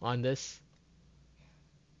on this.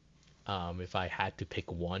 If I had to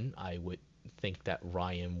pick one, I would think that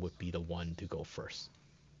Ryan would be the one to go first.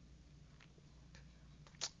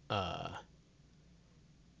 Uh,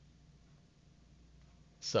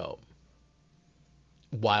 so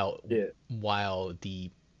while Yeah. while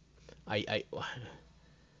the I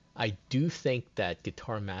I do think that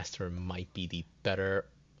Guitar Master might be the better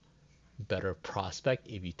prospect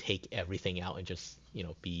if you take everything out and just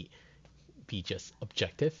be just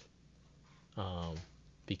objective, um,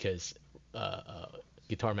 because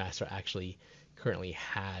Guitar Master actually currently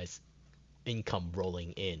has income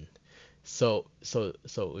rolling in. So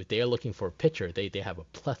if they're looking for a pitcher, they have a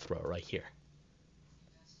plethora right here.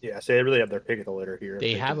 Yeah, so they really have their pick of the litter here if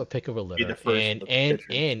They they have a can pick of a be the litter, first of the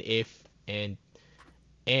pitchers.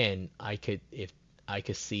 and I could if I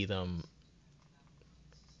could see them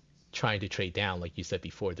trying to trade down, like you said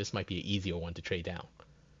before, this might be an easier one to trade down.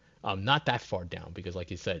 Not that far down because,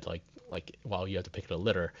 like you said, like while you have to pick the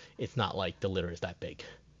litter, it's not like the litter is that big.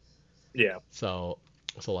 Yeah. So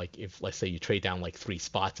so like if let's say you trade down like 3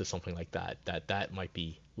 spots or something like that, that might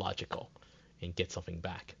be logical, and get something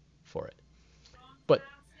back for it. But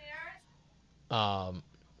um,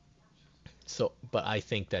 but I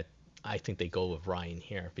think they go with Ryan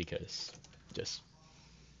here because just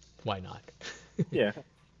why not? Yeah.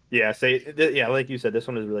 Yeah, yeah, like you said, this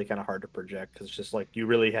one is really kind of hard to project because it's just like you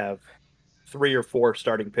really have 3 or 4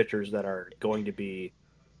 starting pitchers that are going to be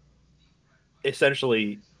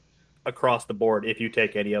essentially across the board. If you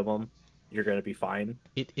take any of them, you're going to be fine.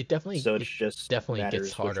 So it's It just definitely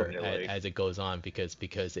gets matters which one harder you like. as it goes on because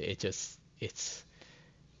it just it's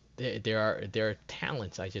there are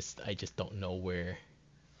talents I just don't know where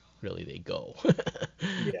really they go.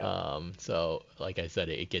 Yeah. So like I said,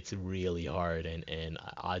 it gets really hard, and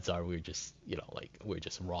odds are we're just like we're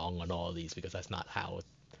just wrong on all of these because that's not how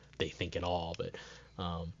they think at all. But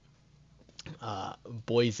um, uh,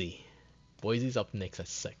 Boise, Boise's up next at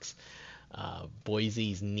 6.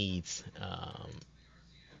 Boise's needs.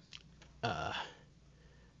 Uh,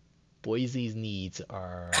 Boise's needs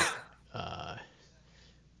are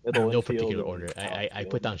Middle no infield particular and order. I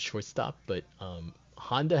put outfield. down shortstop, but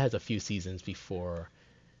Honda has a few seasons before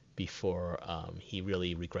he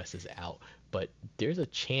really regresses out. But there's a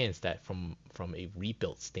chance that from a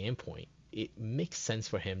rebuild standpoint, it makes sense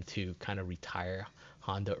for him to kind of retire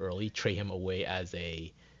Honda early, trade him away as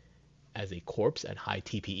a corpse at high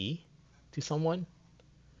TPE to someone,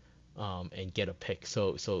 and get a pick.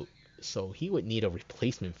 So he would need a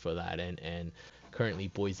replacement for that, and currently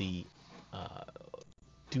Boise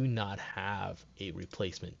do not have a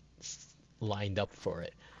replacement lined up for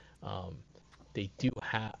it. Um, they do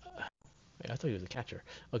have. I thought he was a catcher.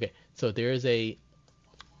 Okay, so there is a.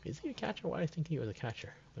 Is he a catcher? Why do I think he was a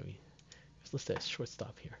catcher? Let me. Let's list as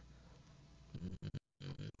shortstop here.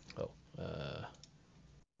 Oh.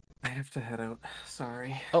 I have to head out.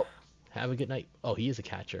 Sorry. Oh. Have a good night. Oh, he is a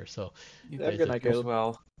catcher. So You Yeah, there's good a. night, as Caleb.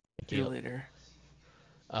 well. Thank See you you. later.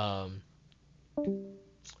 Um,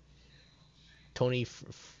 Tony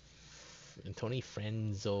Tony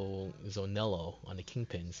Franzonello on the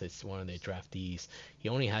Kingpins is one of their draftees. He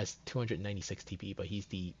only has 296 TP, but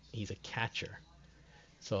he's a catcher.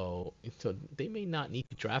 So they may not need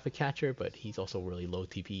to draft a catcher, but he's also really low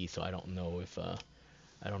TP. So I don't know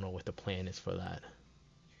what the plan is for that.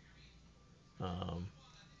 Um,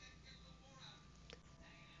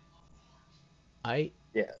 I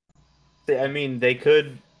Yeah. I mean, they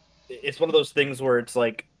could. It's one of those things where it's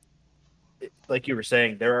like you were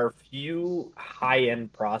saying, there are few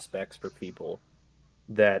high-end prospects for people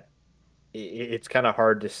that it's kind of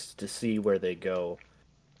hard to see where they go.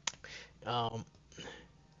 um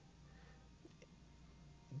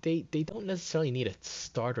they don't necessarily need a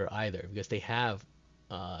starter either because they have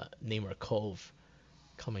Neymar Cove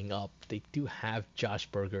coming up. They do have Josh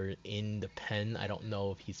Berger in the pen. I don't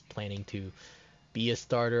know if he's planning to be a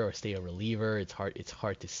starter or stay a reliever. It's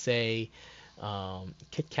hard to say.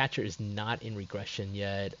 Kit Catcher is not in regression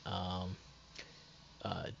yet. Tom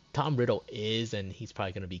Riddle is, and he's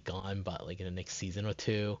probably gonna be gone, but like in the next season or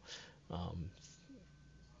two. Um,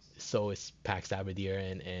 so is Pax Abadir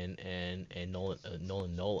and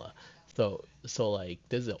Nolan Nola. So like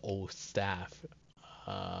this is an old staff.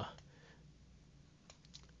 Uh,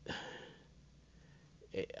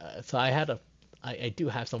 so I do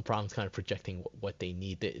have some problems kind of projecting what they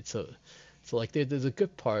need. So like there's a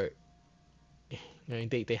good part. I mean,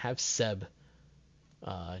 they have Seb,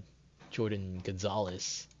 uh, Jordan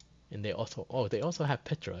Gonzalez, and they also have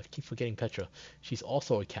Petra. I keep forgetting Petra. She's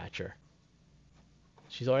also a catcher.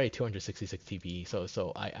 She's already 266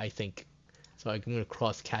 TPE. I think I'm gonna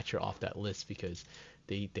cross catcher off that list because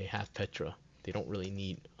they have Petra. They don't really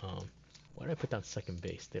need why did I put down second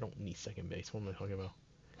base? They don't need second base. What am I talking about?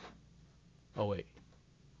 Oh wait.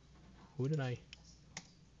 Who did I?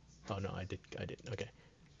 Oh no, I did. Okay.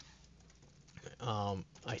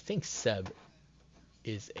 I think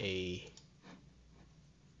is a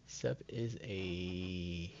Seb is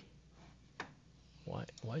a why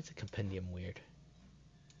is the compendium weird?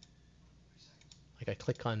 Like I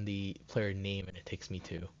click on the player name and it takes me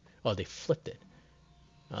to they flipped it.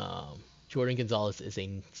 Jordan Gonzalez is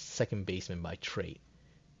a second baseman by trait.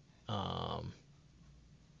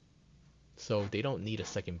 So they don't need a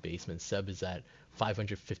second baseman. Seb is at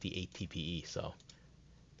 558 TPE, so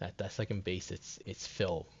that second base it's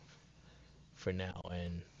Phil for now,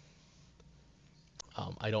 and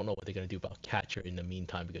I don't know what they're gonna do about catcher in the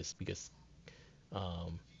meantime because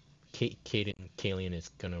Caden Kalian is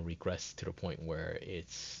gonna regress to the point where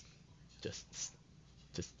it's just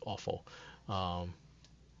awful.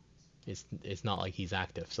 It's not like he's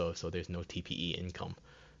active, so there's no TPE income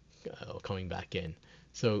coming back in.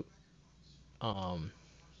 So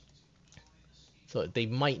so they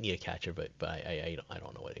might need a catcher, but I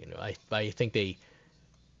don't know what they're gonna do. I think they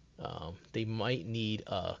might need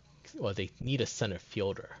they need a center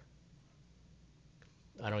fielder.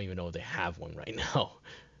 I don't even know if they have one right now.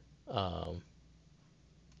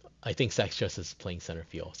 I think Zach just is playing center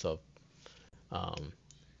field, so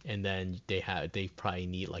and then they probably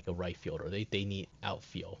need like a right fielder. They need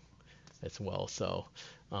outfield as well. So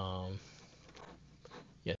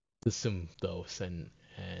yeah, assume those, and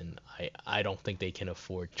I don't think they can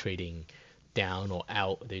afford trading down or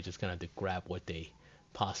out. They're just gonna have to grab what they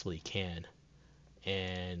possibly can,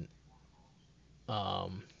 and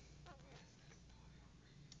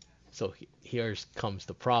so here comes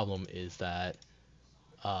the problem is that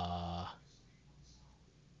I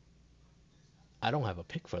don't have a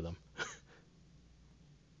pick for them.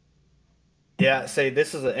 Yeah, say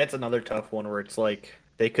it's another tough one where it's like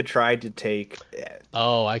they could try to take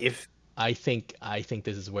I think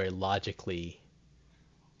this is where logically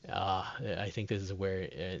I think this is where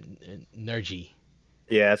Nergy.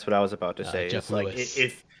 Yeah, that's what I was about to say. Jeff It's like Lewis.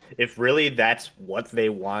 if really that's what they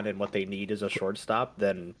want and what they need is a shortstop,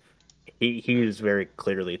 then he is very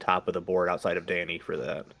clearly top of the board outside of Danny for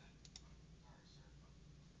that.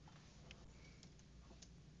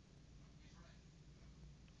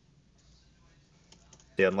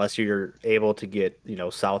 Yeah, unless you're able to get,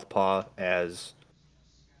 Southpaw as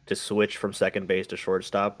to switch from second base to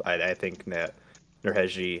shortstop, I think that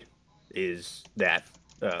Nerheji is that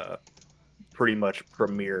pretty much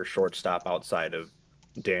premier shortstop outside of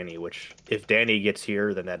Danny, which if Danny gets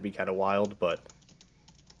here, then that'd be kind of wild, but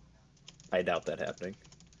I doubt that happening.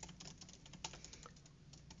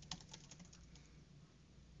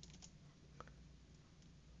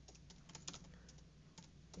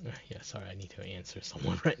 Yeah, sorry, I need to answer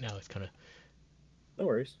someone right now. It's kind of No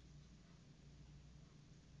worries.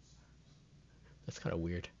 that's kind of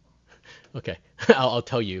weird. Okay, I'll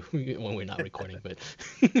tell you when we're not recording, but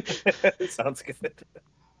Sounds good.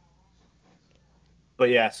 But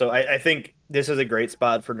yeah, so I think this is a great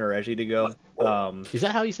spot for Nereji to go. is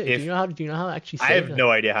that how you say it? Do you know how to actually say I it? have no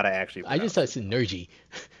idea how to actually I just pronounce said it. Nergy.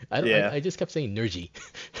 I just kept saying Nergy.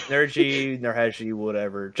 Nergy, Nerheji,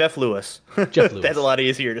 whatever. Jeff Lewis. Jeff Lewis. That's a lot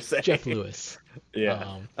easier to say. Jeff Lewis.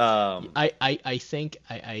 Yeah. I think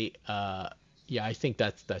yeah, I think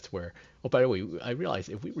that's where. Oh, by the way, I realized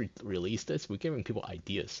if we release this, we're giving people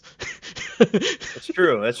ideas. That's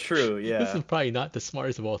true. That's true. This Yeah. is probably not the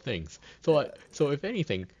smartest of all things. So if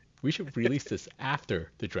anything, we should release this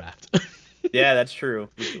after the draft. Yeah, that's true.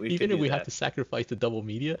 We Even could if do we that. have to sacrifice the double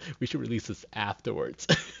media, we should release this afterwards.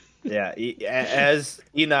 Yeah, as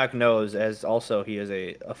Enoch knows, as also he is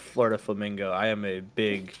a Florida Flamingo, I am a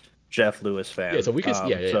big Jeff Lewis fan. Yeah, so we could,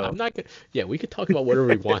 So I'm not gonna, yeah, we could talk about whatever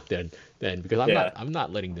we want then, because yeah. I'm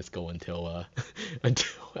not letting this go until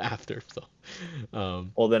until after. So,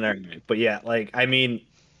 Well, then, all right. But yeah, like I mean,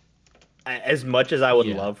 as much as I would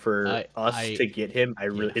yeah, love for us I, to get him,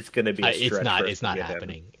 yeah, it's going to be a stretch for us it's to not get him.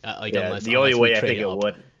 happening. Like Yeah, the only unless we way I trade think it up,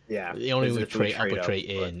 would, yeah, the only is way we if we trade up or trade up. trade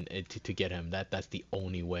But in to get him. That's the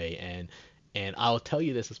only way. And I'll tell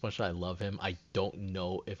you this: as much as I love him, I don't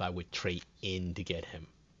know if I would trade in to get him.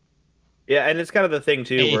 yeah, and it's kind of the thing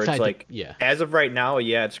too, where It's it's kind of like, yeah, as of right now,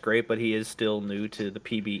 yeah, it's great, but he is still new to the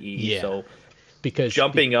PBE, yeah, so because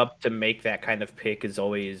jumping up to make that kind of pick is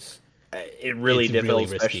always it really it's really difficult,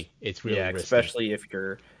 especially risky. It's yeah, really risky. especially if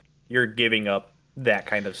you're giving up that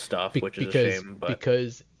kind of stuff, which is a shame. But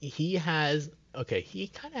Because he has okay, he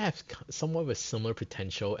kind of has somewhat of a similar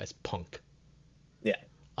potential as Punk. yeah,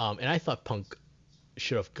 And I thought Punk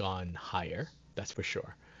should have gone higher. That's for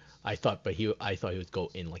sure. I thought he would go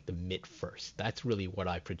in like the mid first. That's really what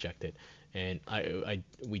I projected. And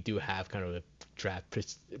we do have kind of a draft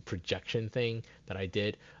projection thing that I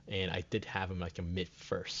did, and I did have him like a mid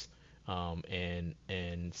first. So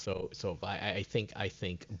I think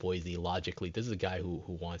Boise logically, this is a guy who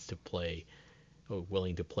wants to play, or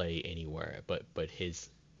willing to play anywhere. But his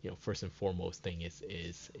first and foremost thing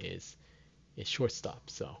is shortstop.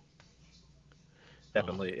 So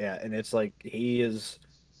definitely, yeah, and it's like he is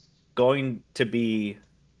going to be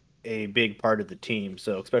a big part of the team.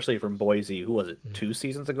 So especially from Boise, who was it, mhm, 2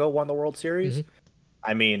 seasons ago won the World Series? mhm,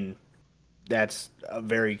 I mean, that's a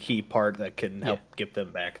very key part that can yeah. help get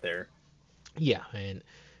them back there. Yeah, and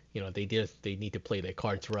they need to play their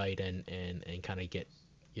cards right and kind of get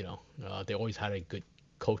they always had a good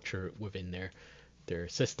culture within their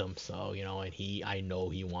system. So and I know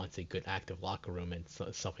he wants a good active locker room, and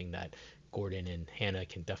something that Gordon and Hannah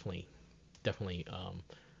can definitely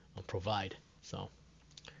provide. So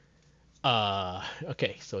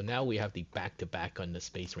okay, so now we have the back to back on the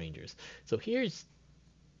Space Rangers. So here's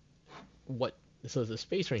what so the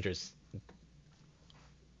Space Rangers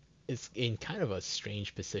is in kind of a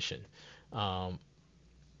strange position. Um,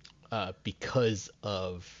 because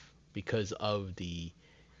of the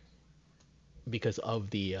because of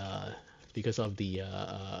the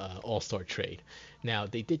All-Star trade. Now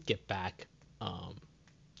they did get back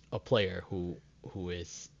a player who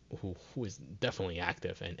is who is definitely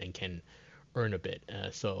active and can earn a bit.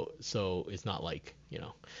 So it's not like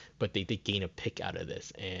but they did gain a pick out of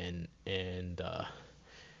this, and the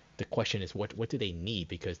question is what do they need,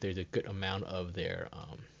 because there's a good amount of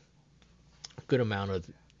good amount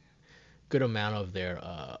of their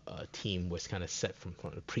team was kind of set from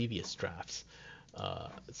the previous drafts.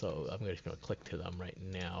 So I'm just going to click to them right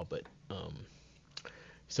now. But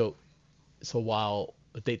so while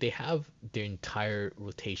they have their entire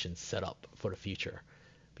rotation set up for the future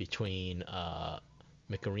between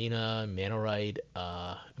Micarina, Manorite,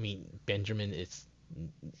 I mean Benjamin is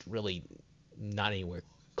really not anywhere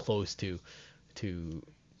close to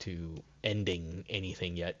ending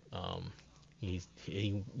anything yet. He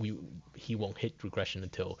won't hit regression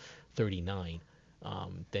until 39.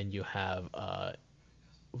 Then you have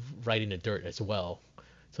right in the dirt as well.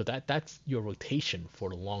 So that's your rotation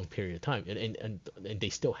for a long period of time, and they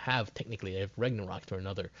still have technically they have Ragnarok for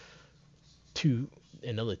two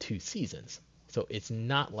another 2 seasons. So it's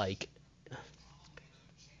not like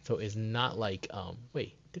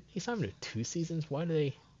wait, did they sign him to 2 seasons? Why do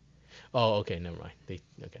they? Oh, okay, never mind.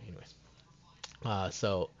 Okay, anyways.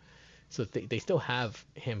 So they still have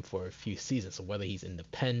him for a few seasons. So whether he's in the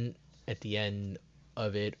pen at the end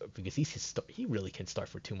of it, because he really can start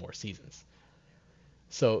for 2 more seasons.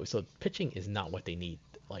 So pitching is not what they need.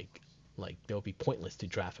 Like they'll be pointless to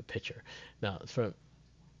draft a pitcher. Now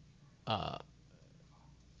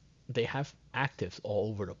they have actives all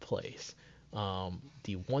over the place.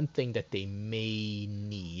 The one thing that they may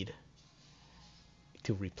need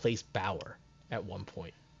to replace Bauer at one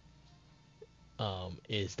point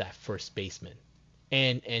is that first baseman,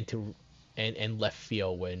 and left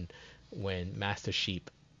field when Master Sheep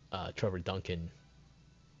Trevor Duncan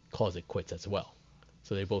calls it quits as well.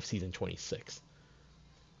 So they're both season 26.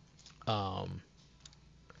 Um,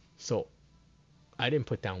 so I didn't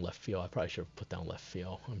put down left field. I probably should have put down left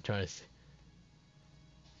field. I'm trying to see.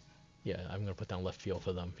 Yeah, I'm gonna put down left field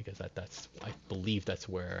for them because that's I believe that's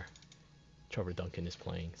where Trevor Duncan is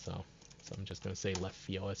playing. So I'm just gonna say left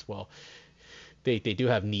field as well. They do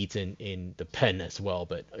have needs in the pen as well,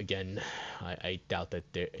 but again, I doubt that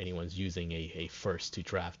anyone's using a first to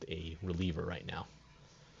draft a reliever right now.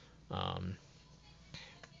 Um,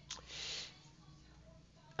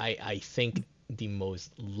 I think the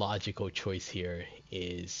most logical choice here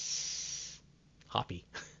is Hoppy.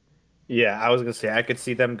 Yeah, I was gonna say I could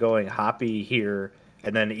see them going Hoppy here,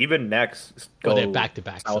 and then even next Well, they're go back to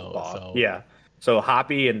back, so Southpaw. so Yeah, so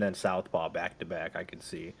Hoppy and then Southpaw back to back. I could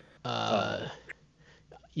see. uh Um,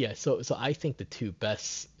 yeah, so I think the two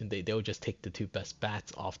best they'll just take the two best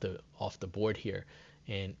bats off the board here,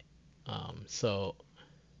 and um so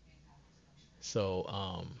so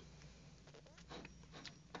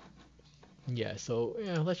yeah, so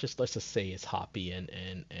yeah, let's just say it's Hoppy and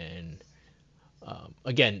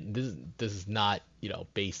again, this is not,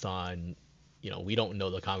 based on, we don't know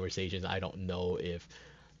the conversations. I don't know if,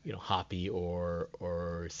 Hoppy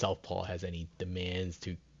or Southpaw has any demands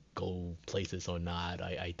to go places or not.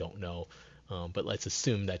 I don't know. But let's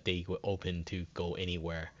assume that they were open to go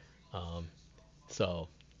anywhere. Um, so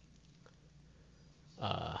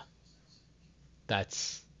uh,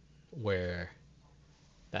 that's where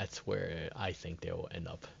that's where I think they will end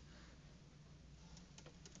up.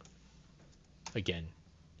 Again,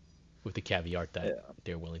 with the caveat that yeah.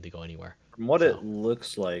 they're willing to go anywhere. From what So. it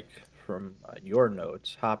looks like from your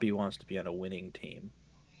notes, Hoppy wants to be on a winning team.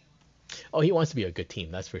 Oh, he wants to be a good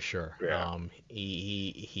team, that's for sure. Yeah.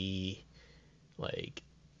 He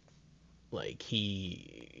like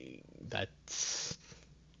he that's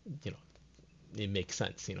you know it makes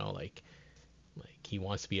sense. Like he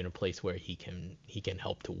wants to be in a place where he can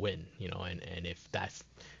help to win. And if that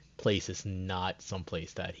place is not some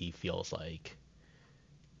place that he feels like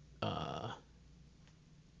uh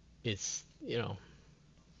it's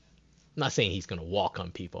not saying he's gonna walk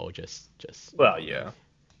on people, just Well, yeah,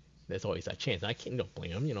 there's always that chance. I can't don't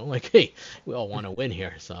blame him. Like, hey, we all want to win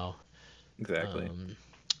here, so exactly. um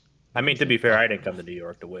I where mean, is to he? be fair, Oh, I didn't come to New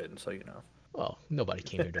York to win, so you know. well, nobody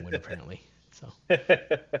came here to win apparently. So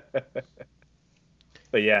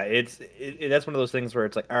But yeah, that's one of those things where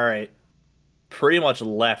it's like, all right, pretty much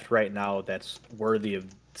left right now that's worthy of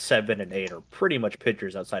 7 and 8 are pretty much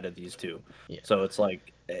pitchers outside of these two. yeah. So it's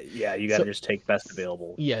like, yeah, you got to So just take best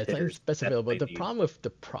available yeah, it's hitters. best That's what available. they The need.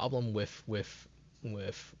 problem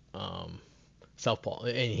with Southpaw,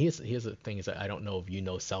 and here's the thing is that I don't know if you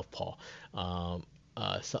know Southpaw.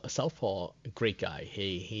 Southpaw, great guy.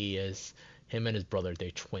 He is him and his brother.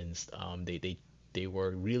 They're twins. They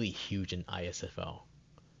were really huge in ISFL.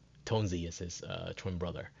 Tonzi is his twin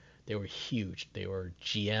brother. They were huge. They were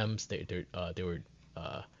GMs. They were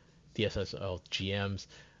uh, DSSL GMs.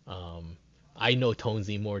 Um, I know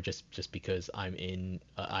Tonzi more just because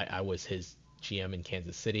I was his GM in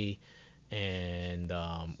Kansas City, and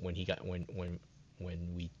when he got when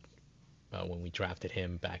we drafted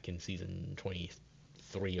him back in season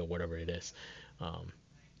 23 or whatever it is, um,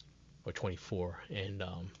 or 24,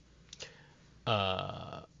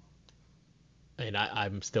 uh, and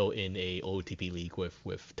I'm still in a OTP league with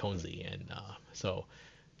Tonzi, and so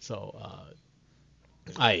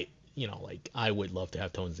I like I would love to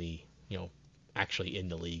have Tonzi actually in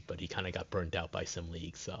the league, but he kind of got burnt out by some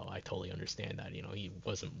leagues, so I totally understand that he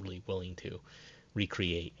wasn't really willing to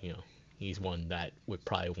recreate. He's one that would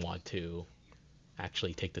probably want to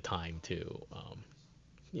actually take the time to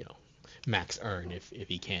you know max earn if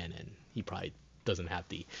he can, and he probably doesn't have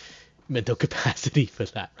the mental capacity for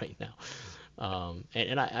that right now.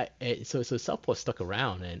 So Southpaw stuck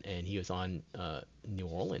around, and he was on New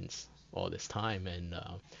Orleans all this time, and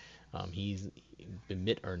he's been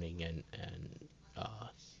mid earning and uh,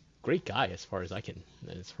 great guy as far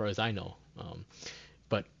as I know.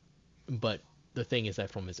 But but the thing is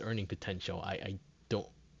that from his earning potential, I don't.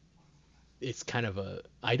 It's kind of a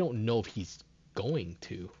I don't know if he's going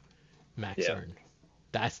to max Yeah. earn.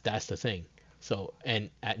 That's the thing. So, and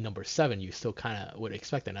at number 7, you still kind of would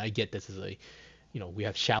expect, and I get this is we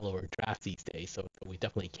have shallower drafts these days, so we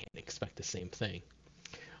definitely can't expect the same thing.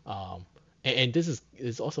 Um, and this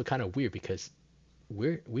is also kind of weird because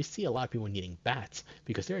we see a lot of people needing bats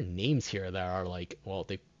because there are names here that are like, well,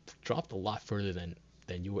 they dropped a lot further than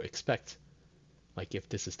you would expect. Like if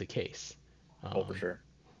this is the case. Oh, for Um, sure.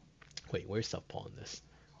 wait, where's Southpaw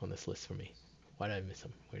on this list for me? Why did I miss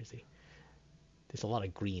him? Where is he? There's a lot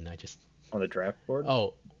of green. I just On the draft board,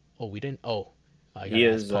 Oh, we didn't. Oh, I he gotta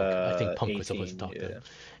ask is Punk. I think Punk was supposed to 18. talk to him. Yeah.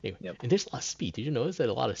 Anyway, Yep. and there's a lot of speed. Did you notice that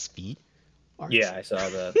a lot of speed arts? Yeah, I saw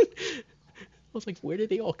that. I was like, where did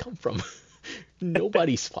they all come from?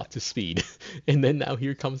 Nobody spots the speed, and then now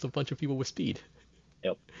here comes a bunch of people with speed.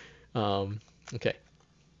 Yep. Um, okay.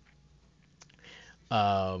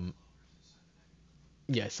 Um,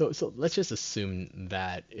 yeah. So let's just assume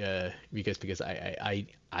that because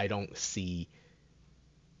I don't see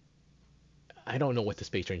I don't know what the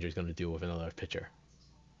Space Ranger is going to do with another pitcher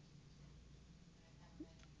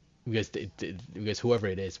because whoever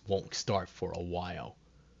it is won't start for a while.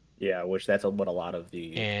 Yeah, which that's what a lot of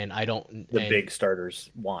And I don't the and big starters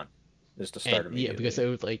want. is to start And yeah, because immediately. it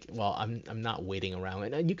was like, well, I'm not waiting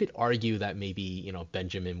around, and you could argue that maybe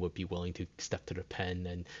Benjamin would be willing to step to the pen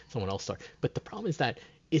and someone else start. But the problem is that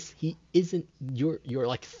he isn't. You're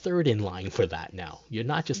like third in line for that now. You're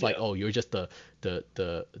not just like, Yeah. oh, you're just the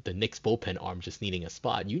Knicks bullpen arm just needing a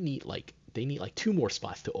spot. You need like they need like two more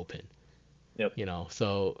spots to open. Yep.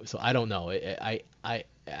 So I don't know. I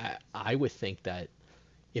would think that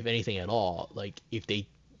if anything at all, like if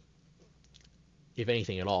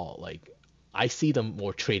anything at all, like I see them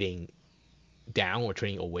more trading down or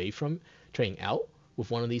trading out with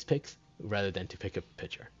one of these picks rather than to pick a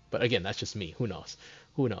pitcher. But again, that's just me. Who knows?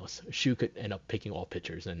 Who knows? Shu could end up picking all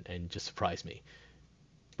pitchers and just surprise me.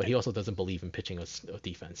 But he also doesn't believe in pitching or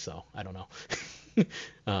defense, so I don't know.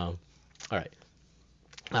 All right.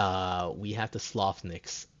 We have the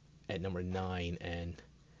Slothniks at number 9, and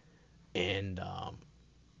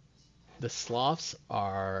the Sloths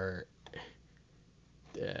are.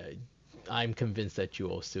 Uh, I'm convinced that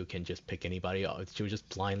Juosu can just pick anybody. She'll just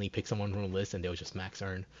blindly pick someone from the list, and they'll just max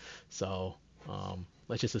earn. So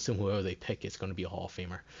let's just assume whoever they pick is going to be a Hall of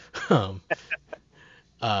Famer.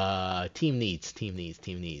 Team needs.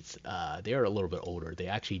 They are a little bit older. They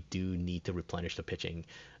actually do need to replenish the pitching.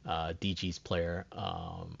 DG's player,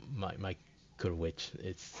 Mike Goodwich,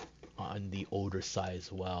 is on the older side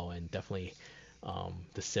as well, and definitely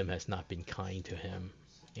the sim has not been kind to him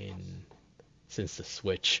since the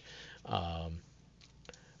switch. Um,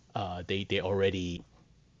 they already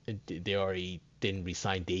didn't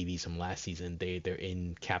resign Davies from last season. They're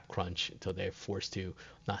in cap crunch, so they're forced to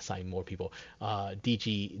not sign more people.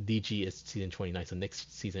 DG is season 29, so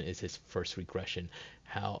next season is his first regression.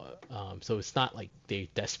 So it's not like they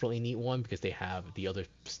desperately need one because they have the other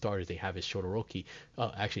starters they have is Todoroki.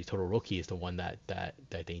 Actually, Todoroki is the one that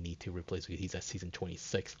they need to replace because he's at season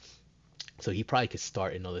 26. So he probably could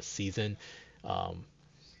start another season.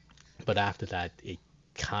 But after that, it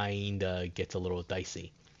kind of gets a little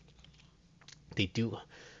dicey. They do.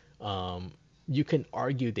 You can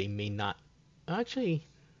argue they may not. Actually,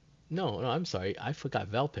 no, I'm sorry. I forgot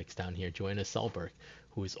Velpix down here, Joanna Selberg,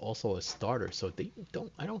 who is also a starter. So they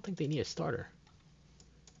don't. I don't think they need a starter.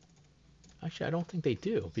 Actually, I don't think they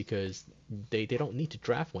do because they don't need to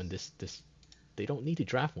draft one. They don't need to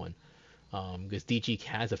draft one because DG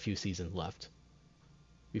has a few seasons left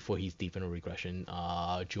before he's deep in a regression.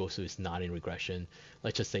 Juosu is not in regression.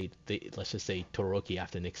 Let's just say Todoroki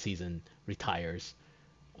after next season retires.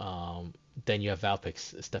 Then you have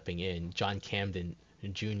Valpix stepping in, John Camden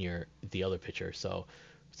Jr. the other pitcher. So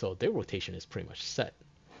their rotation is pretty much set.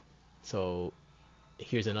 So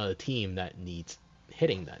here's another team that needs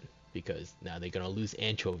hitting then because now they're gonna lose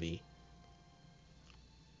Anchovy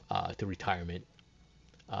to retirement.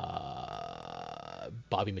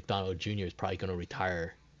 Bobby McDonald Jr. is probably gonna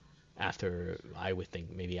retire after, I would think,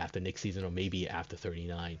 maybe after next season or maybe after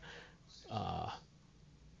 39.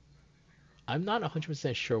 I'm not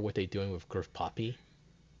 100% sure what they're doing with Griff Poppy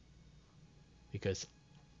because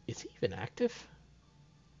is he even active?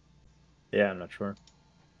 Yeah, I'm not sure.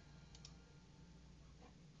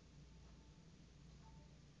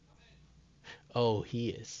 Oh, he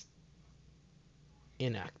is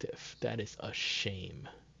inactive. That is a shame.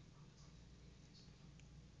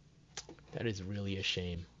 That is really a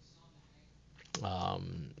shame.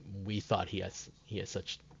 We thought he has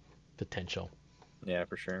such potential. Yeah,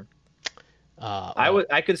 for sure. Well,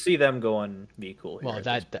 I could see them going be cool here well, at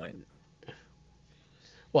this point.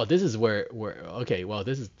 well, this is where okay. Well,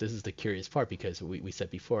 this is the curious part because we said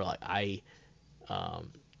before, like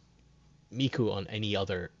Miku on any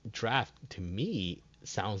other draft to me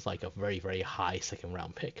sounds like a very very high second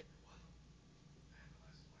round pick.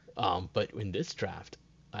 But in this draft,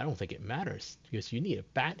 I don't think it matters because you need a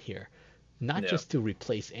bat here, not Yeah. just to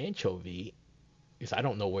replace Anchovy, because I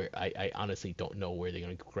don't know where I honestly don't know where they're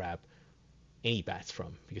gonna grab any bats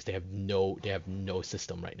from because they have no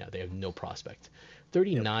system right now. They have no prospect.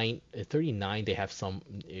 39, Yep. 39 they have some,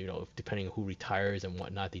 depending on who retires and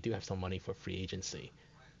whatnot, they do have some money for free agency.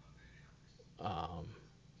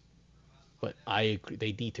 But I agree,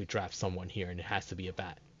 they need to draft someone here, and it has to be a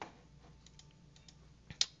bat.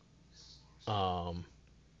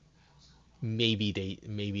 Maybe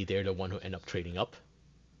they're the one who end up trading up.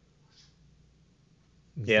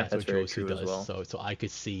 Yeah, That's that's what very Josu true as does. well. So I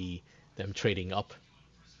could see them trading up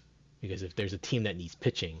because if there's a team that needs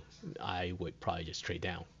pitching, I would probably just trade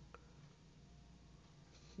down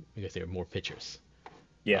because there are more pitchers.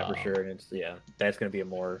 Yeah, for sure. And that's going to be a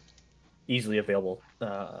more easily available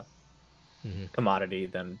commodity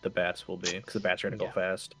than the bats will be because the bats are going to go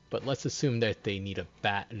fast. But let's assume that they need a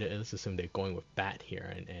bat. Let's assume they're going with bat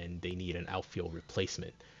here, and they need an outfield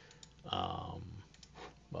replacement.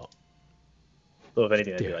 Well, So if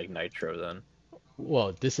anything, that'd be There. like Nitro then.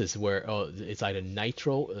 Well, this is where it's either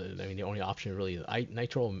Nitro. I mean, the only option really is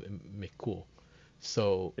Nitro or McCool.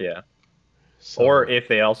 So Yeah. Or so if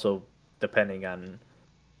they also, depending on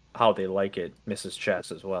how they like it, Mrs.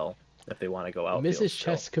 Chess as well, if they want to go outfield Mrs.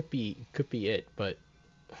 still. Chess could be it, but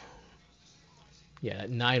yeah,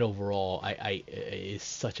 9 overall, I is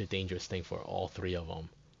such a dangerous thing for all three of them.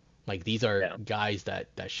 Like these are Yeah. guys that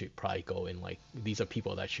should probably go in like these are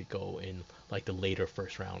people that should go in like the later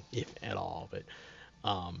first round if at all. But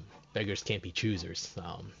beggars can't be choosers.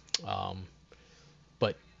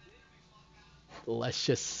 But let's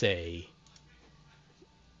just say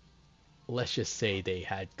let's just say they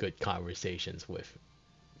had good conversations with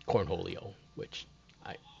Cornholio, which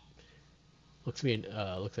I looks at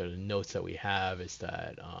the notes that we have is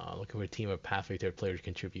that looking for a team of pathway their player to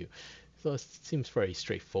contribute. So it seems very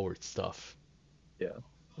straightforward stuff. Yeah.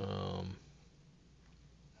 Um,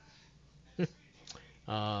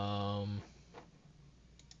 um,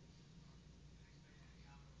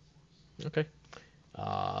 okay.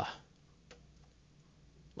 Uh,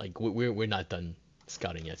 like we're not done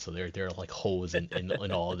scouting yet, so there are like holes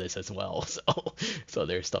in all of this as well. So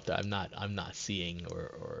there's stuff that I'm not seeing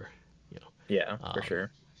or you know. Yeah, for Um,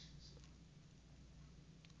 sure.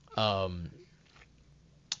 um,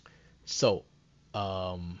 so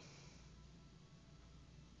um,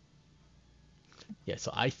 yeah,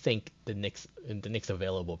 so I think the next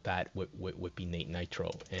available bat would be Nate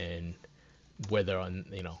Nitro, and whether on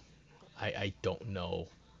I don't know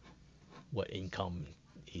what income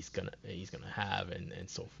he's gonna have and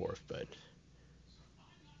so forth, but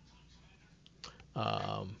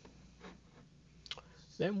um,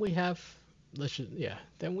 then we have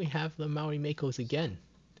then we have the Maui Makos again,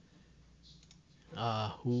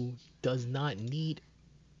 who does not need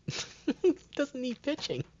doesn't need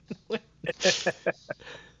pitching.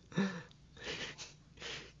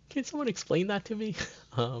 Can someone explain that to me?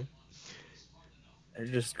 Um, They're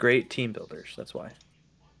just great team builders. That's why.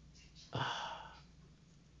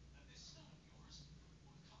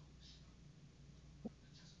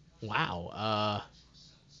 wow.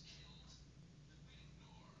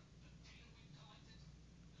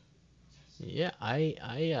 Yeah,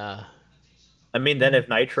 I mean, then if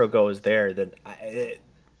Nitro goes there, then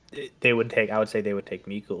they would take. I would say they would take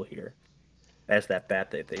Mikul here as that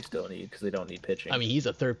bat that they still need because they don't need I pitching. mean he's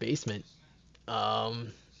a third baseman.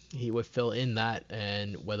 Um, he would fill in that,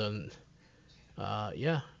 and whether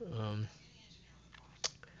yeah, um,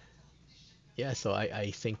 yeah. So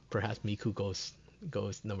I think perhaps Miku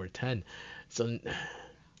goes number 10.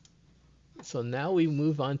 So now we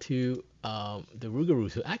move on to the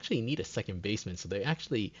Rougarous, who actually need a second baseman. So they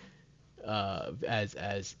actually as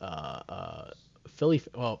Philly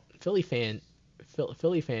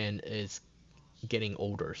fan is getting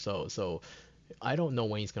older. So I don't know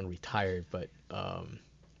when he's gonna retire, but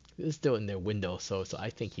it's still in their window. So I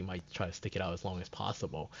think he might try to stick it out as long as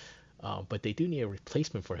possible. But they do need a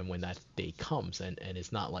replacement for him when that day comes, and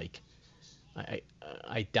it's not like I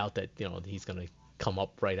I doubt that he's gonna come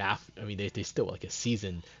up right after. I mean, they still like a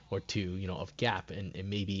season or two of gap, and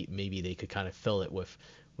maybe they could kind of fill it with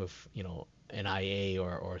an IA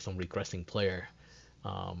or some regressing player.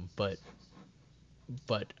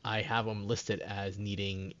 But I have them listed as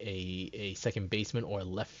needing a second baseman or a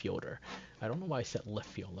left fielder. I don't know why I said left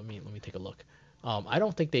field. Let me take a look. I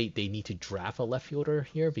don't think they need to draft a left fielder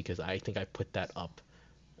here because I think I put that up.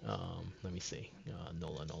 Let me see.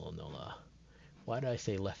 Nola. Why did I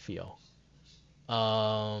say left field?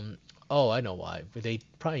 Oh, I know why. But they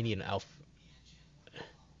probably need an alpha.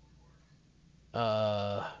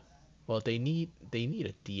 Uh, well, they need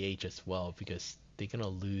a DH as well because they're going to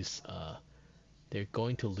lose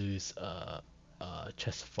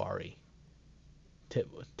Chesafari,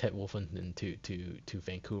 Ted Wolfenden to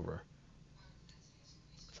Vancouver.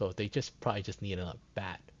 So they probably just need a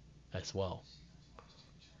bat as well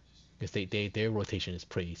because their rotation is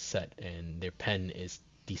pretty set and their pen is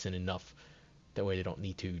decent enough. That way they don't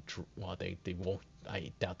need to. Well, they won't.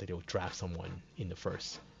 I doubt that they'll draft someone in the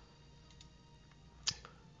first.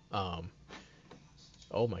 Um.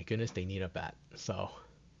 Oh my goodness, they need a bat. So.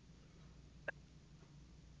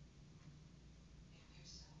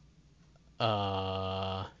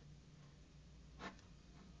 Uh.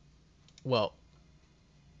 Well,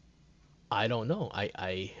 I don't know.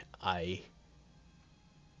 I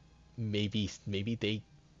maybe they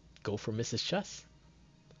go for Mrs. Chess.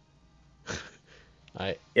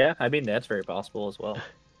 I Yeah, I mean that's very possible as well.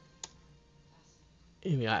 I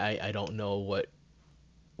mean I don't know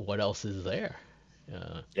what else is there.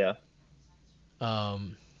 Uh, Yeah.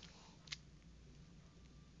 um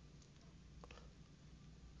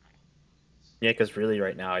Yeah, because really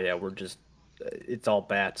right now, yeah, we're just it's all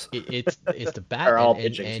bats. It's the bat, Or and all and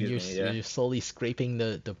pitching, and excuse you're me. Yeah, you're slowly scraping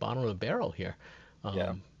the bottom of the barrel here, yeah.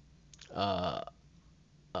 um, uh,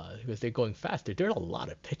 because they're going fast. There's a lot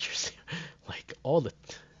of pitchers here, like all the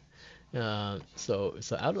so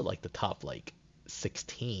out of like the top like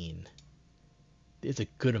 16, there's a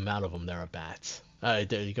good amount of them that are bats.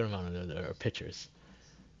 There's a good amount of them that are pitchers.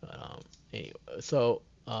 Anyway, so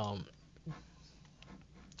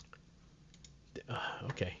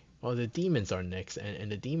okay. Well, the demons are next,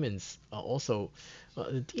 and the demons also,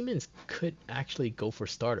 the demons could actually go for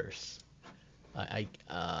starters.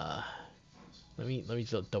 Let me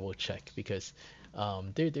just double check because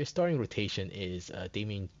their starting rotation is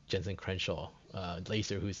Damien Jensen Crenshaw,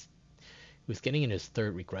 Lacer, who's getting in his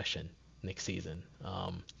third regression next season.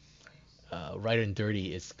 Ryder and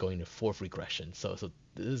Dirty is going to fourth regression. So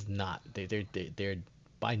this is not they're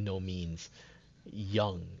by no means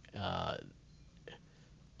young.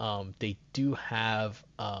 They do have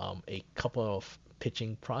a couple of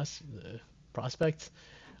pitching prospects.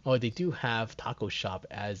 Oh, they do have Taco Shop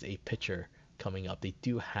as a pitcher coming up. They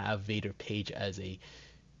do have Vader Page as a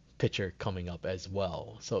pitcher coming up as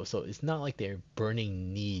well. So it's not like they're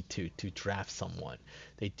burning need to draft someone.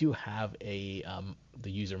 They do have the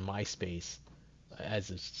user MySpace as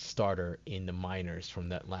a starter in the minors from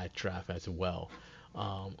that last draft as well.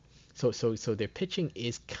 Um, so their pitching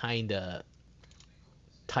is kind of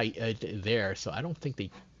tight there. So I don't think they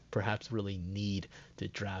perhaps really need to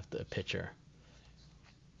draft a pitcher.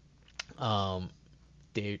 Um,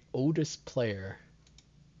 their oldest player,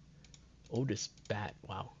 oldest bat.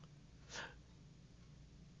 Wow.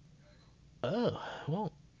 Oh,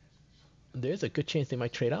 well, there's a good chance they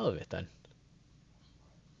might trade out of it then.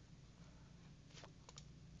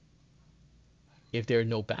 If there are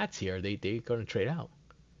no bats here, they're going to trade out.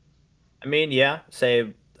 I mean, yeah.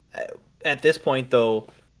 Say uh, at this point though,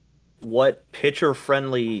 what pitcher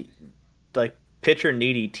friendly, like pitcher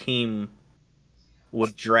needy team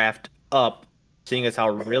would draft up, seeing as how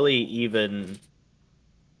really even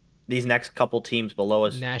these next couple teams below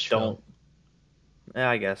us Nashville. don't. Yeah,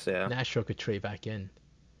 I guess yeah. Nashville could trade back in.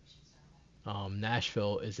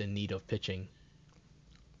 Nashville is in need of pitching.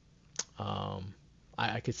 Um,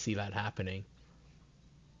 I could see that happening.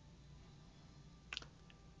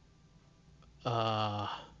 Uh,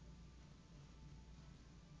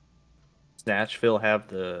 Does Nashville have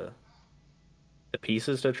the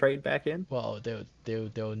pieces to trade back in? well, they'll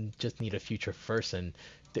just need a future first, and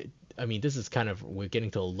th I mean, this is kind of we're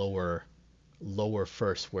getting to a lower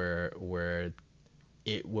first where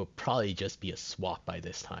it will probably just be a swap by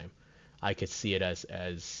this time. I could see it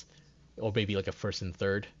as or maybe like a first and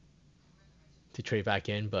third to trade back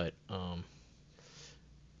in, but um,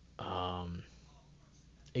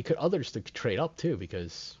 it could others to trade up too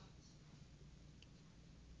because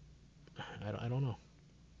I don't know.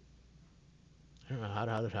 I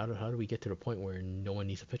don't know how do we get to the point where no one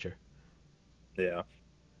needs a pitcher? Yeah.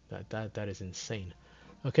 That is insane.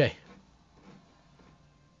 Okay,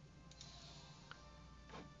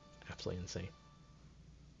 absolutely insane.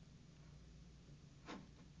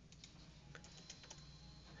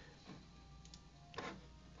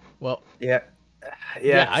 Well, Yeah. yeah,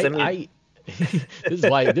 Yeah, 'cause I mean, I this is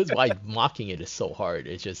why mocking it is so hard.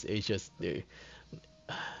 It's just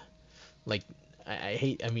like I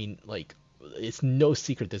hate. I mean, like it's no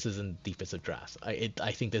secret this isn't defensive drafts.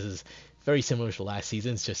 I think this is very similar to last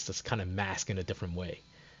season's, just kind of masked in a different way.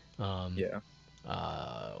 Um, yeah.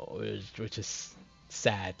 which is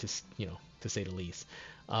sad to say the least.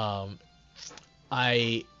 Um,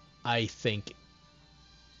 I I think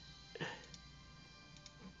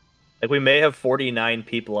Like we may have 49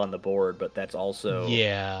 people on the board, but that's also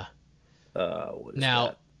yeah. what is Now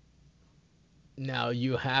that? now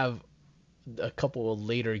you have a couple of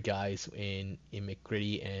later guys in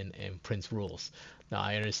McGritty and Prince Rules. Now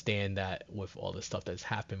I understand that with all the stuff that's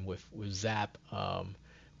happened with Zap,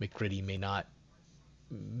 McGritty may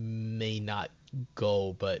not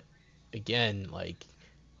go, but again, like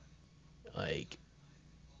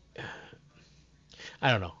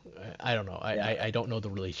I don't know. I don't know. Yeah. I don't know the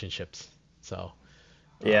relationships. So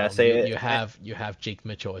Yeah, you say you I have you have Jake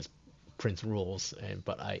Mitchell as Prince Rules,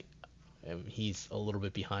 but he's a little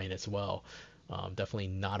bit behind as well. Definitely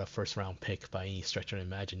not a first round pick by any stretch of the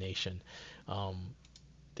imagination. Um,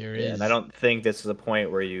 there yeah, and I is don't think this is a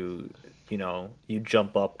point where you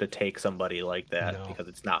jump up to take somebody like that no, because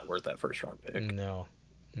it's not worth that first round pick. no,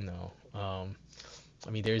 no. I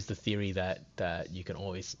mean, there's the theory that you can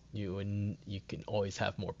always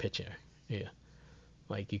have more pitching. Yeah,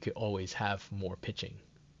 like you could always have more pitching.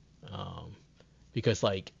 Um, because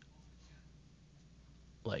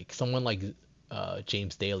like someone like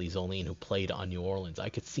James Daly, Zoline, who played on New Orleans. I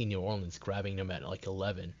could see New Orleans grabbing them at like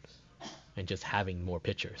 11 and just having more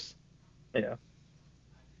pitchers. Yeah.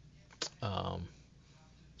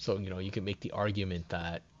 So you can make the argument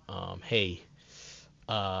that, hey,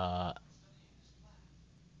 uh,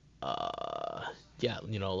 yeah,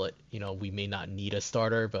 we may not need a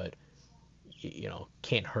starter, but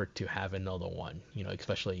can't hurt to have another one.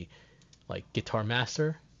 Especially like Guitar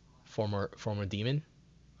Master, former Demon.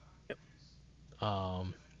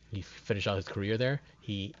 He finished out his career there.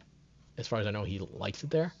 As far as I know, he likes it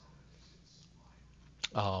there.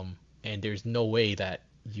 And there's no way that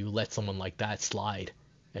you let someone like that slide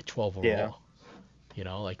at 12 Yeah.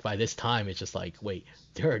 overall. Like by this time, it's just like, wait,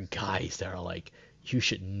 there are guys that are like, you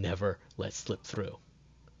should never let slip through.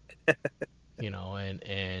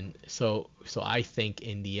 And so I think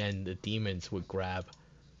in the end, the Demons would grab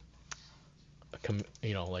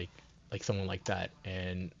like someone like that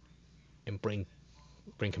and bring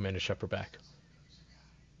Commander Shepard back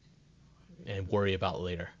and worry about it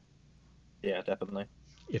later. Yeah, definitely.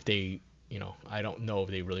 If they, I don't know if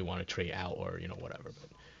they really want to trade out or whatever, but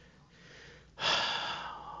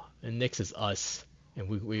and Knicks is us, and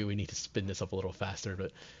we need to spin this up a little faster,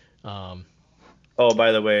 but Oh,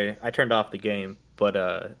 by the way, I turned off the game, but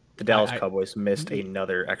the Dallas I Cowboys missed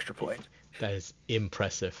another extra point. that is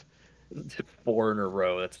impressive. 4 in a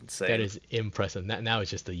row. That's insane. That is impressive. Now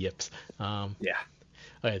it's just the yips. Yeah.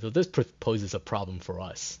 Okay, so this poses a problem for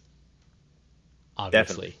us,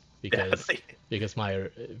 obviously, Definitely.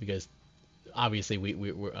 because obviously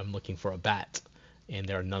I'm looking for a bat, and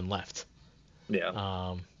there are none left.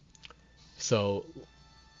 Yeah. So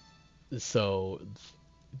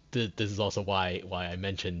this is also why I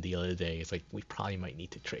mentioned the other day. It's like we probably might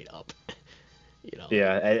need to trade up.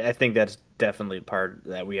 Yeah, I think that's definitely part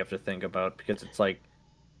that we have to think about, because it's like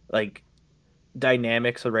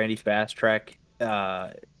dynamics of Randy Fast Track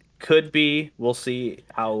could be. We'll see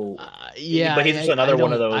how. Yeah, But he's just another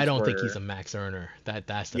one of those. I don't think where- he's a max earner.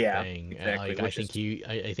 That's the Yeah, thing. exactly, I which think is-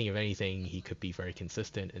 I think if anything, he could be very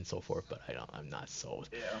consistent and so forth. But I'm not sold.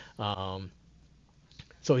 Yeah.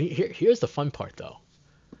 So here's the fun part though.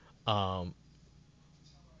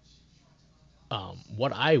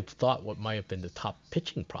 What I thought what might have been the top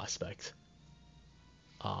pitching prospect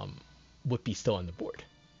would be still on the board,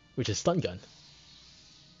 which is Stun Gun.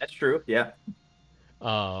 That's true. Yeah.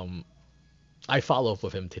 I follow up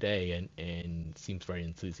with him today and seems very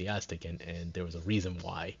enthusiastic, and there was a reason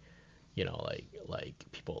why, like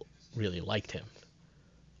people really liked him.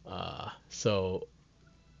 So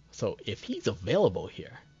if he's available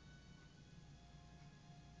here,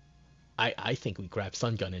 I think we grab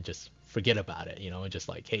Sun Gun and just forget about it, and just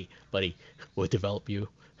like, hey, buddy, we'll develop you,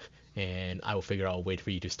 and I will figure out a way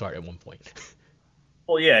for you to start at one point.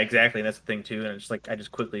 Well, yeah, exactly. And that's the thing too. And it's like I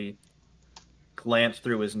just quickly glanced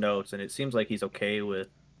through his notes, and it seems like he's okay with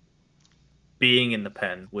being in the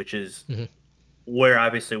pen, which is where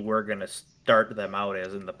obviously we're gonna start them out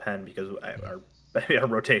as in the pen, because our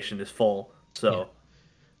rotation is full. So,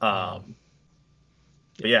 but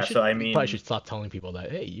yeah. So I We mean, probably should stop telling people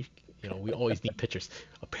that, hey, we always need pitchers.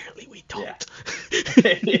 Apparently we don't.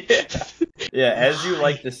 yeah. Yeah, as you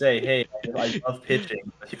like to say, hey, I love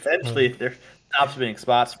pitching. Eventually, there stops being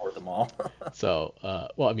spots for them all. So,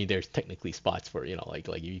 well, I mean, there's technically spots for, like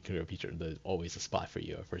you can pitcher, there's always a spot for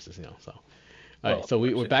you versus, so. All right, so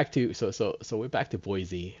we're back to we're back to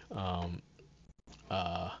Boise.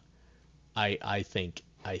 I think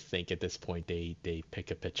at this point they pick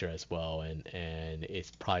a pitcher as well, and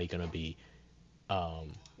it's probably gonna be I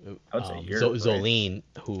would say Europe, right? Zoline,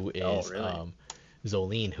 who is really?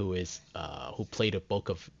 Zoline, who played a bulk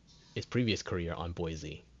of his previous career on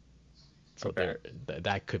Boise. So Okay.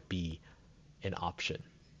 that could be an option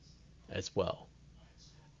as well,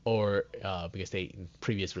 or because they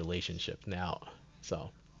previous relationship now.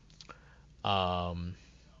 So I'm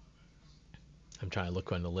trying to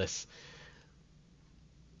look on the list.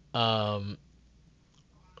 Then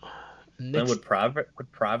Next, would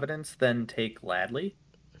Providence then take Ladley?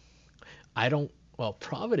 I don't. Well,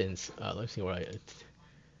 Providence. Let's see where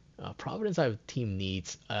Providence. I have team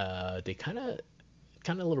needs. They kind of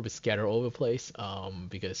a little bit scattered all over the place.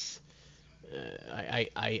 Because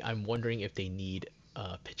I'm wondering if they need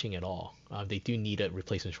pitching at all. They do need a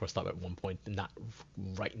replacement shortstop at one point. Not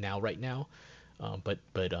right now. But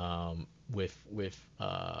with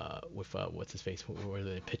what's his face? Where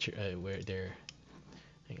the pitcher? Where they're.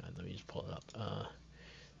 Hang on, let me just pull it up.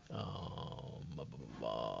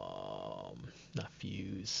 Not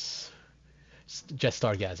Fuse. Just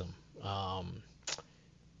Stargasm.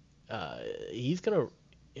 He's gonna.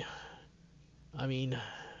 I mean,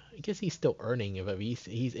 I guess he's still earning. If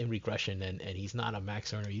he's in regression and he's not a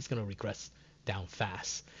max earner, he's gonna regress down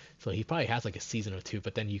fast. So he probably has like a season or two.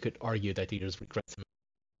 But then you could argue that they just regress him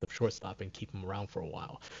the shortstop and keep him around for a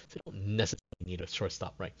while. So they don't necessarily need a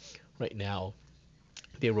shortstop right now.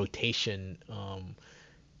 Their rotation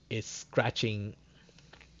is scratching.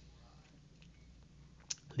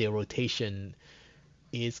 Their rotation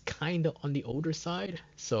is kind of on the older side.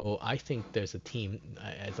 So I think there's a team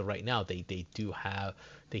as of right now. They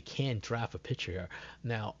can draft a pitcher here.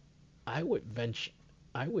 Now, I would venture,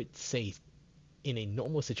 I would say in a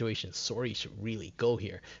normal situation, Sori should really go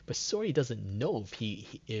here. But Sori doesn't know if he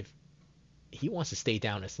wants to stay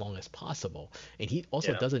down as long as possible, and he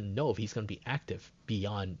also doesn't know if he's going to be active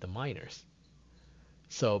beyond the minors.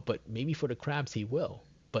 So, but maybe for the Crabs he will.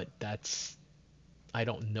 But I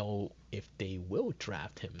don't know if they will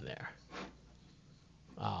draft him there.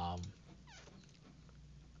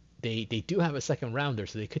 They do have a second rounder,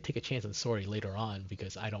 so they could take a chance on Sori later on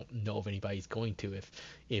because I don't know if anybody's going to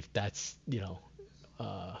if that's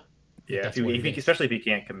Yeah, that's if what he, it is. especially if he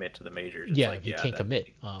can't commit to the majors. It's Yeah, like, he can't commit.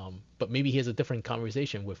 But maybe he has a different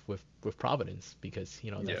conversation with Providence because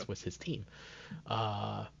that's what's his team.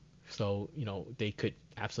 So they could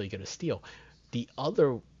absolutely get a steal. The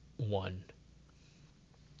other one,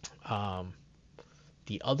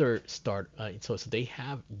 the other start. So they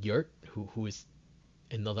have Yurt, who is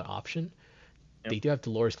another option. They do have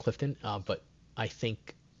Dolores Clifton, but I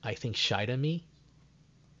think Shidami,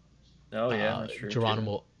 Oh yeah, that's true too.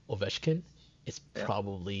 Geronimo Ovechkin is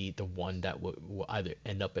probably the one that will either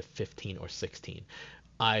end up at 15 or 16.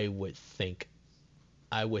 I would think.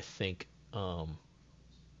 I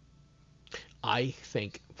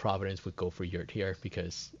think Providence would go for Yurt here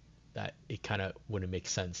because that it kind of wouldn't make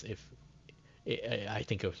sense if I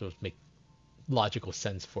think it would make logical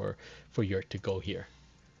sense for Yurt to go here.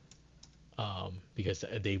 Because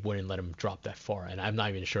they wouldn't let him drop that far, and I'm not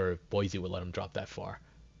even sure if Boise would let him drop that far.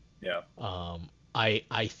 Yeah.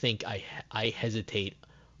 I think I hesitate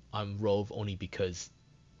on Rove only because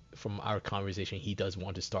from our conversation he does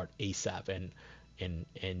want to start ASAP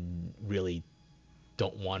and really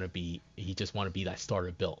don't want to be, he just want to be that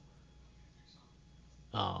starter built.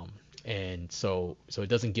 And so it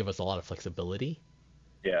doesn't give us a lot of flexibility.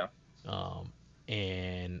 Yeah.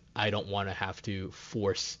 And I don't want to have to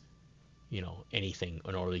force anything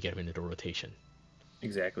in order to get him into the rotation.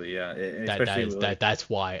 Exactly. Yeah.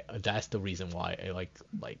 That's the reason why I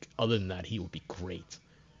like other than that he would be great.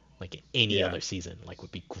 Like in any other season,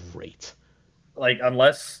 would be great. Like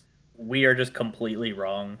unless we are just completely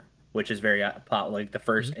wrong, which is very like the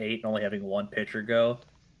first 8 only having one pitcher go,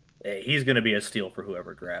 he's going to be a steal for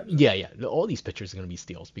whoever grabs him. Yeah. All these pitchers are going to be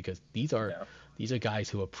steals because these are guys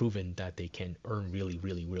who have proven that they can earn really,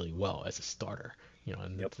 really, really well as a starter.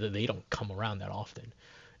 And they don't come around that often.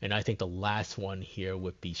 And I think the last one here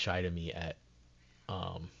would be Shidami at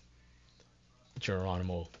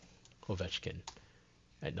Geronimo Ovechkin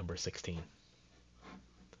at number 16.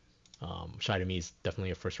 Shidami is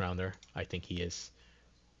definitely a first rounder. I think he's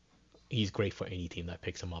great for any team that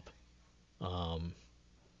picks him up.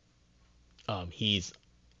 He's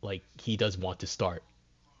like, he does want to start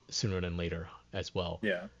sooner than later as well.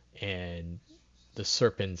 Yeah. And the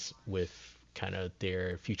Serpents, with kind of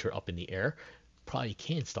their future up in the air, probably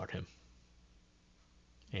can start him.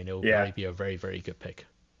 And it will probably be a very, very good pick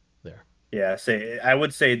there. Yeah, I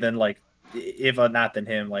would say then, like, if not then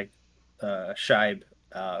him, like Scheib,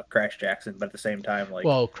 Crash Jackson, but at the same time, like,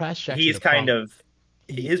 well, Crash Jackson, he's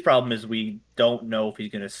his problem is we don't know if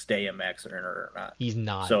he's going to stay a max earner or not. He's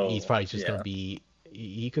not. So, he's probably just going to be.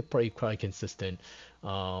 He could probably consistent.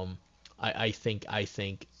 I think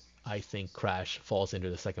Crash falls into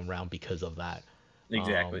the second round because of that.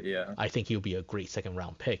 Exactly. Yeah. I think he'll be a great second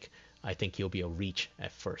round pick. I think he'll be a reach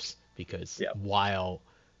at first because while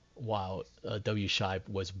W. Scheib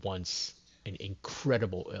was once an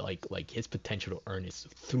incredible, like his potential to earn is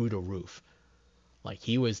through the roof. Like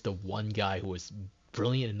he was the one guy who was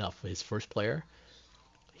brilliant enough for his first player.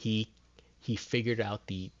 He figured out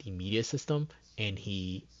the media system, and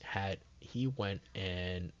he went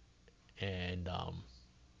and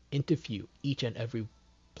interviewed each and every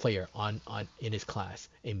player on in his class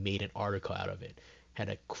and made an article out of it. Had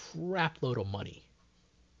a crap load of money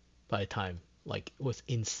by the time. Like, it was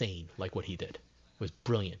insane, like what he did. It was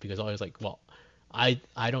brilliant because I was like, well, I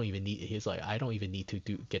don't even need, he's like, I don't even need to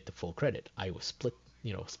get the full credit. I will split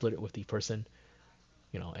it with the person,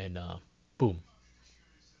 and boom,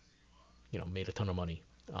 made a ton of money.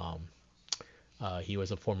 He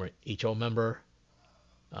was a former HO member,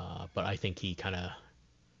 but I think he kind of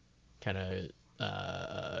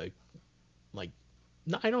like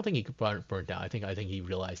No, I don't think he burnt down. I think he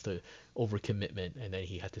realized the overcommitment, and then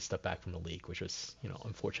he had to step back from the league, which was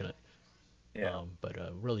unfortunate. Yeah. But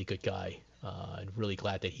a really good guy, and really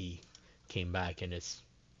glad that he came back and is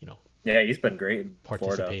you know Yeah, he's been great in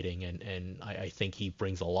Florida. participating, and I think he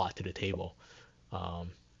brings a lot to the table.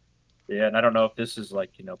 Yeah, and I don't know if this is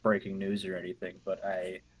like, breaking news or anything, but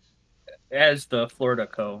as the Florida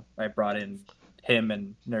I brought in him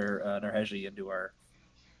and Nurheji into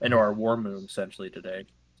our war room essentially today.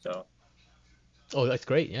 So Oh, that's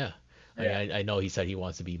great. Yeah, yeah, I know he said he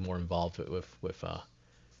wants to be more involved with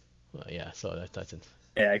yeah. So that's it.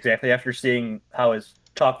 yeah, exactly. After seeing how his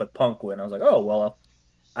talk with Punk went, I was like, oh well,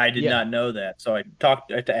 I did Yeah, not know that. So I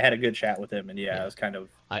had a good chat with him, and yeah, I yeah. was kind of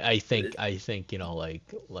I think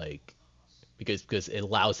like because it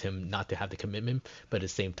allows him not to have the commitment, but at the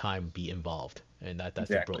same time be involved, and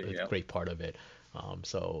exactly, a yeah, great part of it.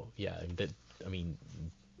 So yeah, I mean,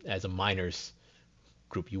 as a minors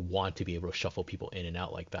group, you want to be able to shuffle people in and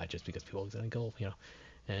out like that, just because people are gonna go.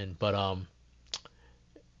 And but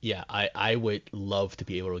yeah, I would love to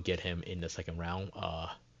be able to get him in the second round.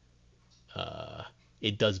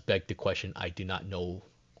 It does beg the question. I do not know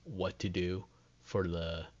what to do for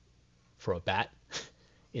a bat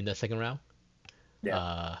in the second round.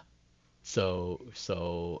 yeah,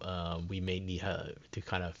 We may need to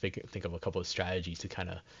kind of think of a couple of strategies to kind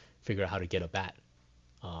of figure out how to get a bat.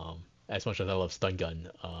 As much as I love stun gun,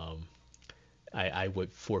 I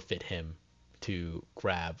would forfeit him to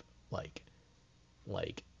grab like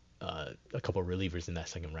like a couple of relievers in that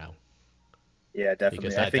second round, yeah,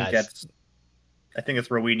 because definitely. that's I think that's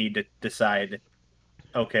where we need to decide.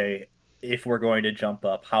 Okay, if we're going to jump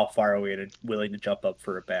up, how far are we willing to jump up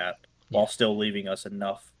for a bat while yeah, still leaving us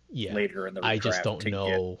enough yeah. later in the I just draft don't to get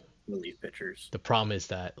know. relief pitchers? The problem is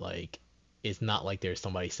that like it's not like there's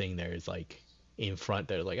somebody sitting there is like in front.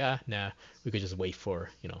 They're like, nah, we could just wait for.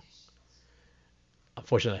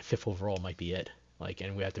 Unfortunately, fifth overall might be it. Like,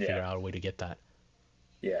 and we have to Yeah, figure out a way to get that.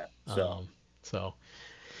 yeah. So Um, so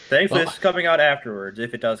thankfully, well, this is coming out afterwards,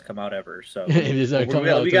 if it does come out ever. So it is coming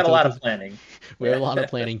out. we got a lot of planning. We have a Yeah, lot of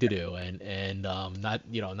planning to do, and not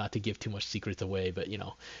not to give too much secrets away, but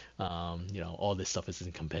all this stuff is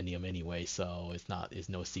in compendium anyway, so it's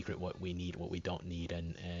no secret what we need, what we don't need,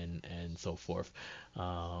 and so forth.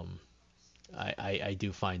 Um, I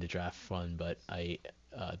do find the draft fun, but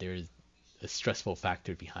there's a stressful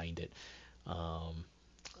factor behind it. Um,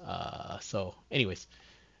 so anyways,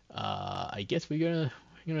 I guess we're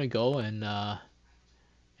gonna go and I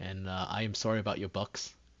am sorry about your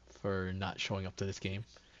Bucks for not showing up to this game.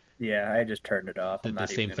 yeah. I just turned it off. I'm The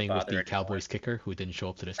not even same going to thing with bother the anymore. Cowboys kicker who didn't show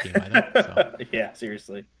up to this game either. So Yeah,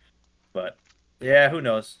 seriously. But yeah, who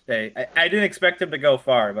knows? Hey, I didn't expect them to go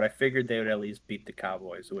far, but I figured they would at least beat the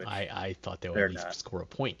Cowboys, which I thought they would at they're least not. score a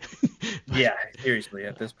point. Yeah, seriously,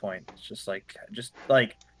 at this point, it's just like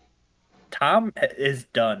Tom is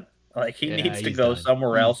done. Like he Yeah, needs to he's go done.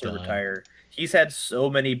 somewhere He's else or done. retire. He's had so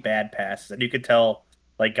many bad passes, and you could tell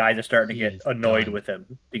like guys are starting to He get is annoyed done. with him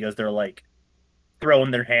because they're like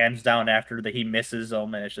throwing their hands down after he misses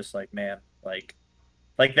them, and it's just like, man, like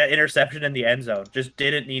that interception in the end zone just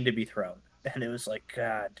didn't need to be thrown, and it was like,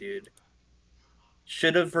 God, dude,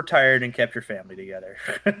 should have retired and kept your family together.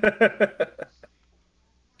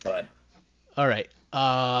 But All right.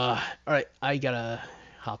 All right. I gotta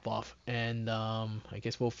hop off, and I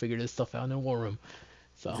guess we'll figure this stuff out in the war room.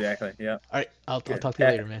 So, all exactly, yeah, right. I'll good. talk to you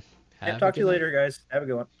later, man. Yeah, Have a talk to good you night. later, guys. Have a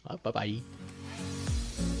good one. Bye bye.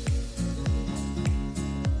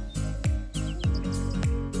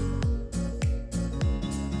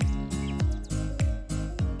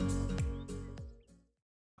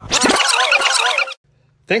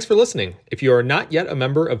 Thanks for listening. If you are not yet a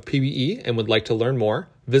member of PBE and would like to learn more,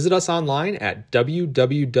 visit us online at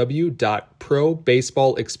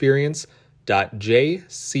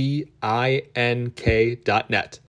www.probaseballexperience.jcink.net.